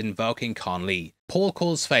known as invoking Conley. Paul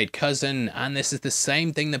calls Feyd cousin, and this is the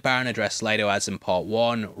same thing the Baron addressed Leto as in part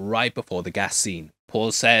 1, right before the gas scene.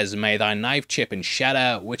 Paul says, "May thy knife chip and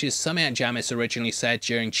shatter," which is something that Jamis originally said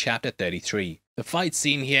during chapter 33. The fight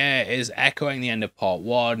scene here is echoing the end of part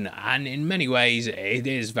 1, and in many ways it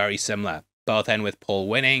is very similar. Both end with Paul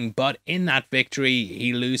winning, but in that victory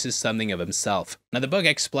he loses something of himself. Now the book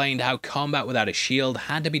explained how combat without a shield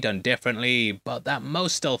had to be done differently, but that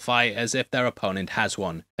most still fight as if their opponent has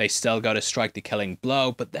one. They still go to strike the killing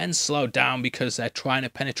blow, but then slow down because they're trying to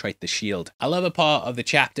penetrate the shield. I love a part of the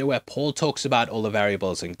chapter where Paul talks about all the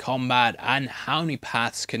variables in combat and how many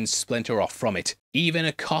paths can splinter off from it. Even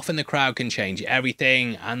a cough in the crowd can change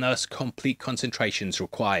everything, and thus complete concentration is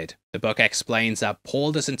required. The book explains that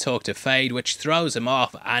Paul doesn't talk to Feyd, which throws him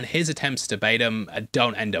off, and his attempts to bait him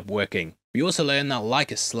don't end up working. We also learn that,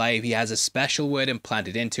 like a slave, he has a special word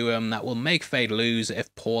implanted into him that will make Feyd lose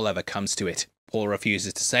if Paul ever comes to it. Paul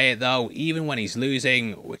refuses to say it though, even when he's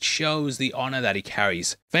losing, which shows the honour that he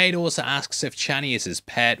carries. Feyd also asks if Chani is his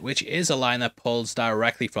pet, which is a line that pulls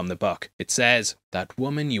directly from the book. It says, "That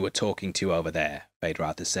woman you were talking to over there," Feyd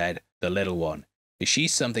rather said, "the little one. Is she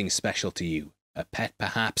something special to you? A pet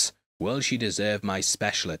perhaps? Will she deserve my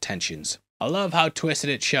special attentions?" I love how twisted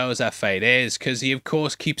it shows that Feyd is, because he of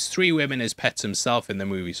course keeps 3 women as pets himself in the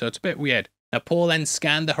movie, so it's a bit weird. Now Paul then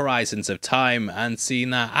scanned the horizons of time and seen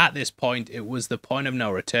that at this point it was the point of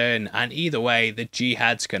no return, and either way the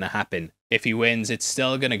jihad's gonna happen. If he wins, it's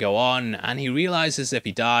still gonna go on, and he realizes if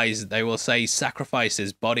he dies, they will say sacrifice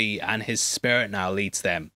his body and his spirit now leads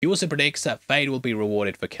them. He also predicts that Feyd will be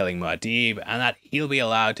rewarded for killing Muad'Dib, and that he'll be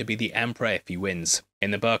allowed to be the Emperor if he wins.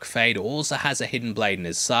 In the book, Feyd also has a hidden blade in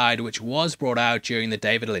his side, which was brought out during the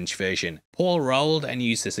David Lynch version. Paul rolled and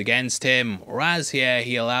used this against him, whereas here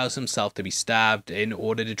he allows himself to be stabbed in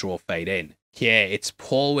order to draw Feyd in. Here, it's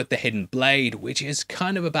Paul with the hidden blade, which is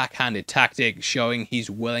kind of a backhanded tactic, showing he's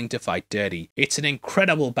willing to fight dirty. It's an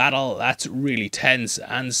incredible battle that's really tense,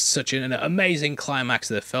 and such an amazing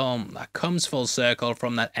climax of the film that comes full circle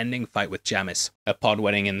from that ending fight with Jamis. Upon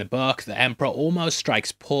winning in the book, the Emperor almost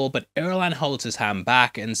strikes Paul, but Irulan holds his hand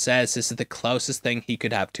back and says this is the closest thing he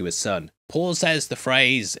could have to his son. Paul says the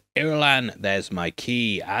phrase, "Irulan, there's my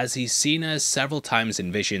key," as he's seen her several times in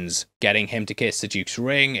visions. Getting him to kiss the Duke's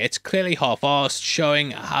ring, it's clearly half-arsed,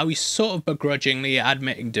 showing how he's sort of begrudgingly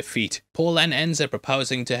admitting defeat. Paul then ends up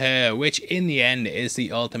proposing to her, which in the end is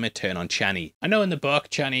the ultimate turn on Chani. I know in the book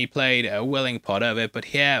Chani played a willing part of it, but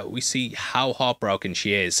here we see how heartbroken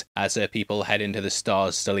she is. As her people head into the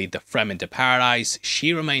stars to lead the Fremen to paradise,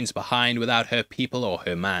 she remains behind without her people or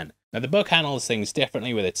her man. Now the book handles things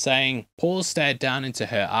differently, with it saying, Paul stared down into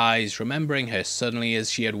her eyes, remembering her suddenly as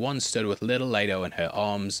she had once stood with little Leto in her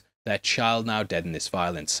arms, their child now dead in this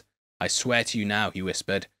violence. "I swear to you now," he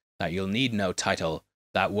whispered, "that you'll need no title.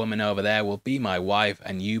 That woman over there will be my wife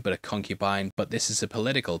and you but a concubine, but this is a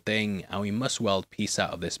political thing, and we must weld peace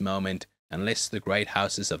out of this moment and list the great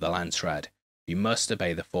houses of the Landsraad. We must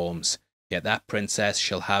obey the forms, yet that princess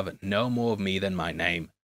shall have no more of me than my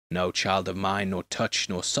name. No child of mine, nor touch,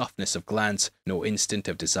 nor softness of glance, nor instant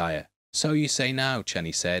of desire." "So you say now,"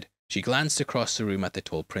 Chani said. She glanced across the room at the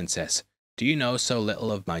tall princess. "Do you know so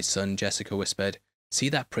little of my son?" Jessica whispered. "See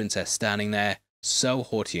that princess standing there, so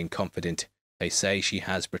haughty and confident. They say she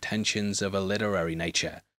has pretensions of a literary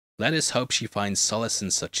nature. Let us hope she finds solace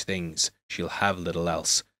in such things. She'll have little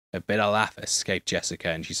else." A bitter laugh escaped Jessica,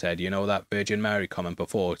 and she said, "You know that Virgin Mary comment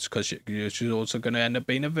before? It's because she's also going to end up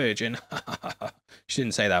being a virgin." She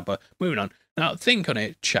didn't say that, but moving on. Now, think on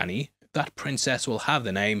it, Chani. That princess will have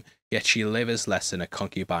the name, yet she live as less than a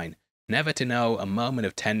concubine, never to know a moment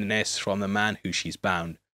of tenderness from the man who she's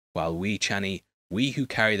bound. While we, Chani, we who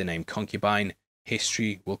carry the name concubine,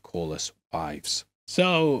 history will call us wives.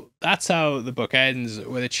 So that's how the book ends,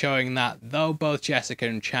 with it showing that though both Jessica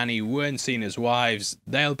and Chani weren't seen as wives,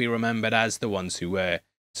 they'll be remembered as the ones who were.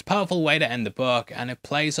 It's a powerful way to end the book, and it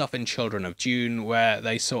plays off in Children of Dune, where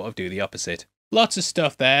they sort of do the opposite. Lots of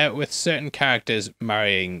stuff there with certain characters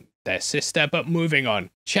marrying their sister, but moving on.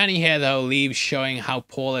 Chani here though leaves showing how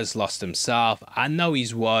Paul has lost himself, and though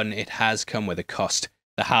he's won, it has come with a cost.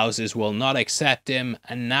 The houses will not accept him,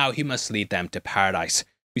 and now he must lead them to paradise.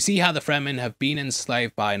 We see how the Fremen have been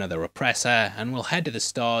enslaved by another oppressor and will head to the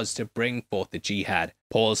stars to bring forth the jihad.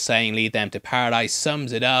 Paul's saying lead them to paradise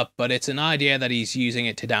sums it up, but it's an idea that he's using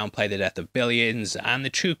it to downplay the death of billions and the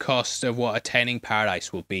true cost of what attaining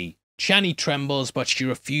paradise will be. Chani trembles, but she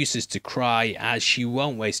refuses to cry as she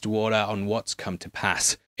won't waste water on what's come to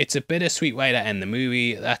pass. It's a bittersweet way to end the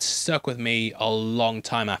movie that stuck with me a long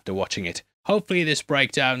time after watching it. Hopefully this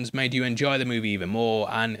breakdown's made you enjoy the movie even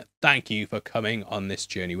more, and thank you for coming on this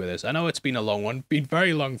journey with us. I know it's been a long one, been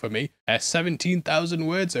very long for me. 17,000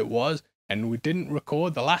 words it was, and we didn't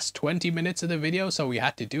record the last 20 minutes of the video, so we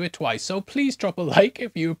had to do it twice. So please drop a like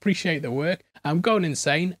if you appreciate the work. I'm going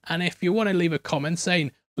insane, and if you want to leave a comment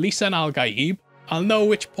saying Lisan al-Gaib, I'll know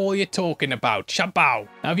which Paul you're talking about. Shabow!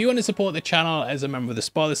 Now if you want to support the channel as a member of the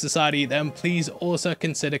Spoiler Society, then please also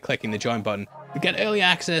consider clicking the join button. You get early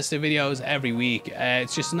access to videos every week.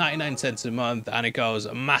 It's just 99 cents a month, and it goes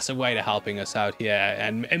a massive way to helping us out here,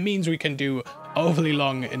 and it means we can do overly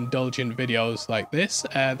long indulgent videos like this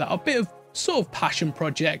that are a bit of sort of passion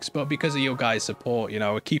projects, but because of your guys' support, you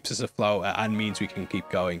know, it keeps us afloat and means we can keep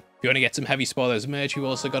going. If you want to get some Heavy Spoilers merch, we've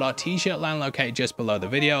also got our t-shirt line located just below the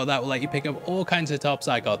video. That will let you pick up all kinds of tops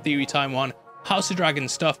like our Theory Time one, House of Dragon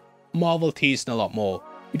stuff, Marvel tees, and a lot more.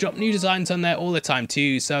 We drop new designs on there all the time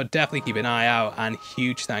too, so definitely keep an eye out, and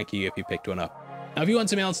huge thank you if you picked one up. Now if you want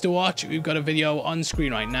something else to watch, we've got a video on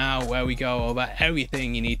screen right now where we go over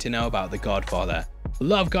everything you need to know about The Godfather.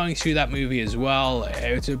 Love going through that movie as well.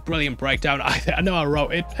 It's a brilliant breakdown. I know I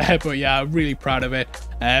wrote it, but yeah, I'm really proud of it.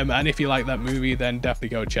 And if you like that movie, then definitely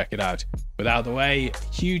go check it out. But out of the way,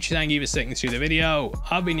 huge thank you for sticking through the video.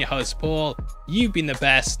 I've been your host, Paul. You've been the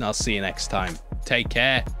best, and I'll see you next time. Take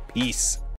care. Peace.